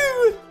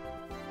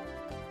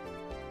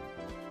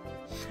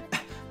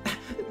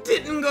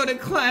 Didn't go to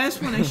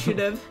class when I should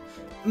have.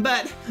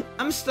 But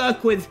I'm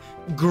stuck with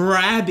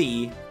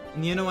grabby.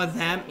 And you know what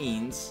that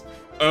means.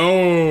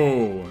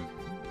 Oh,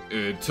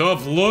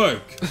 tough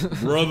luck,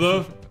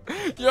 brother.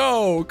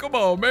 Yo, come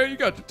on, man. You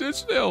got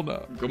detention? Hell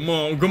no. Come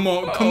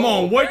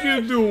on. What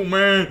you do,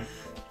 man?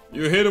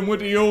 You hit him with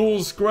the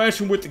old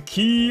scratching with the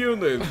key on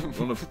the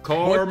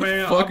car, What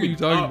man. the fuck are you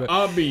talking about?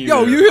 I'll be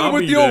Yo, there. you hit him I'll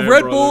with be the old there,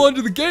 Red brother. Bull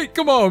under the gate?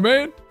 Come on,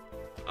 man.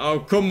 Oh,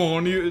 come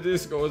on.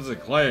 This is a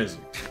classic.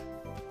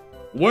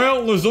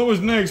 Well, there's always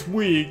next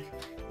week,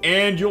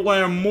 and you'll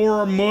have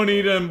more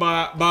money than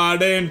by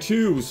then,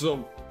 too.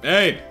 So,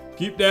 hey,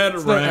 keep that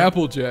It's around. not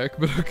Applejack,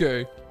 but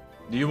okay.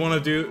 Do you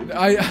want to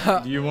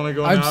do you want to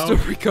go I'm now? still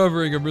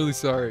recovering. I'm really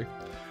sorry.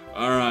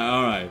 All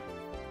right.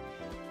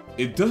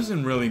 It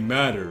doesn't really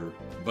matter,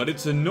 but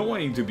it's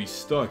annoying to be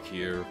stuck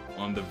here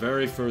on the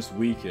very first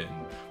weekend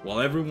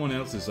while everyone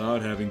else is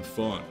out having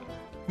fun.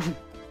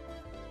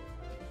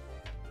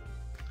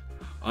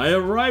 I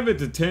arrive at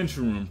the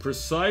detention room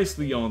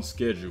precisely on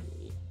schedule.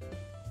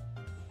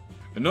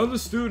 Another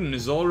student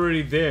is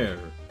already there,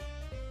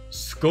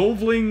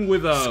 scowling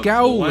with a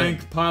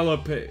blank pile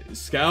of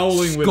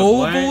scowling with a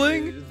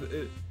blank...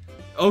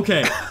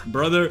 Okay,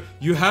 brother,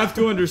 you have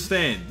to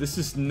understand, this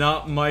is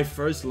not my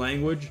first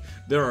language.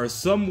 There are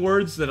some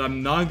words that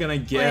I'm not gonna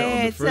get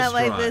on the first try. It's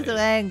not my first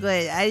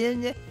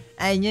language.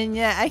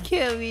 I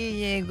can't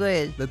read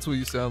English. That's what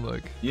you sound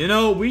like. You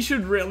know, we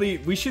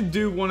should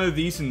do one of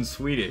these in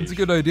Swedish. It's a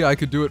good idea. I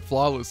could do it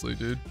flawlessly,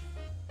 dude.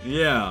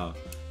 Yeah.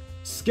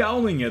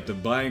 Scowling at the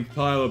blank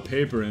pile of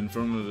paper in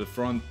front of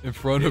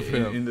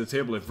him. In the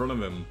table in front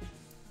of him.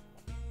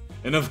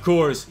 And of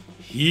course,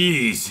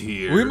 he's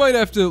here. We might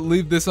have to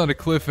leave this on a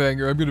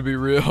cliffhanger. I'm gonna be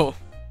real.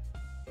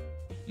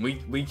 We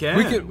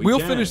can. We'll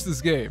finish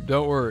this game.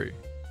 Don't worry.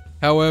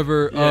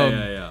 However,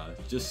 yeah.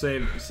 Just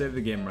save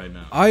the game right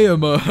now. I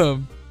am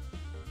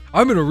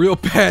I'm in a real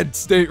bad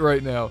state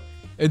right now,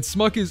 and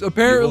Smuck is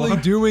apparently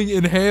doing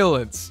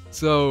inhalants.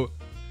 So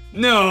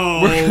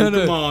no,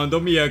 come on,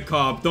 don't be a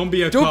cop. Don't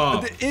be a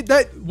cop.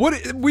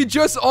 We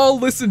just all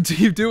listened to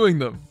you doing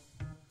them.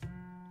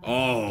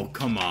 Oh,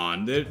 come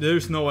on.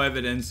 There's no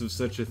evidence of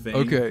such a thing.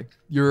 Okay,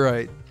 you're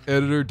right.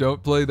 Editor,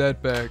 don't play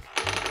that back.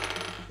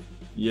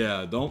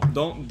 Yeah,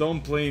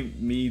 don't play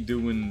me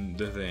doing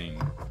the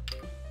thing.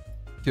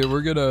 Okay,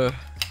 we're gonna...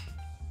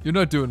 You're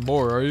not doing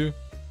more, are you?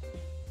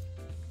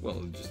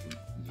 Well, just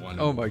one.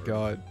 Oh my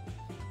god.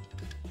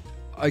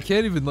 I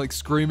can't even like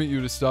scream at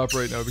you to stop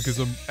right now because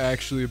I'm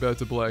actually about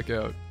to black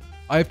out.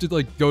 I have to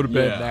like go to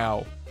bed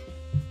now.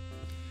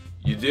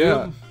 You do?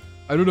 Yeah.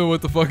 I don't know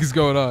what the fuck is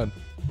going on.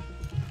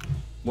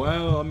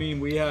 Well, I mean,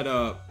 we had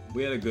a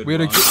good run.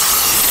 That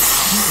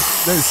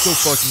is so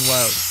fucking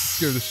loud. It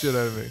scared the shit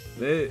out of me.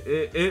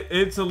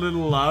 It's a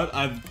little loud.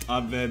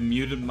 I've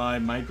muted my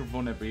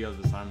microphone every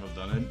other time I've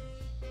done it.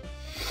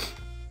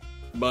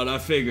 But I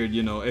figured,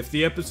 you know, if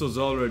the episode's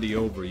already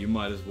over, you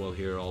might as well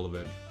hear all of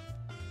it.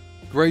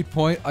 Great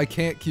point. I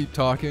can't keep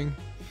talking.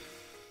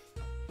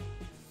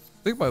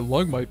 I think my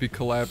lung might be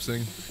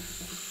collapsing.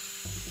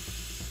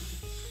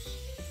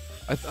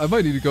 I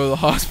might need to go to the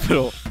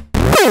hospital.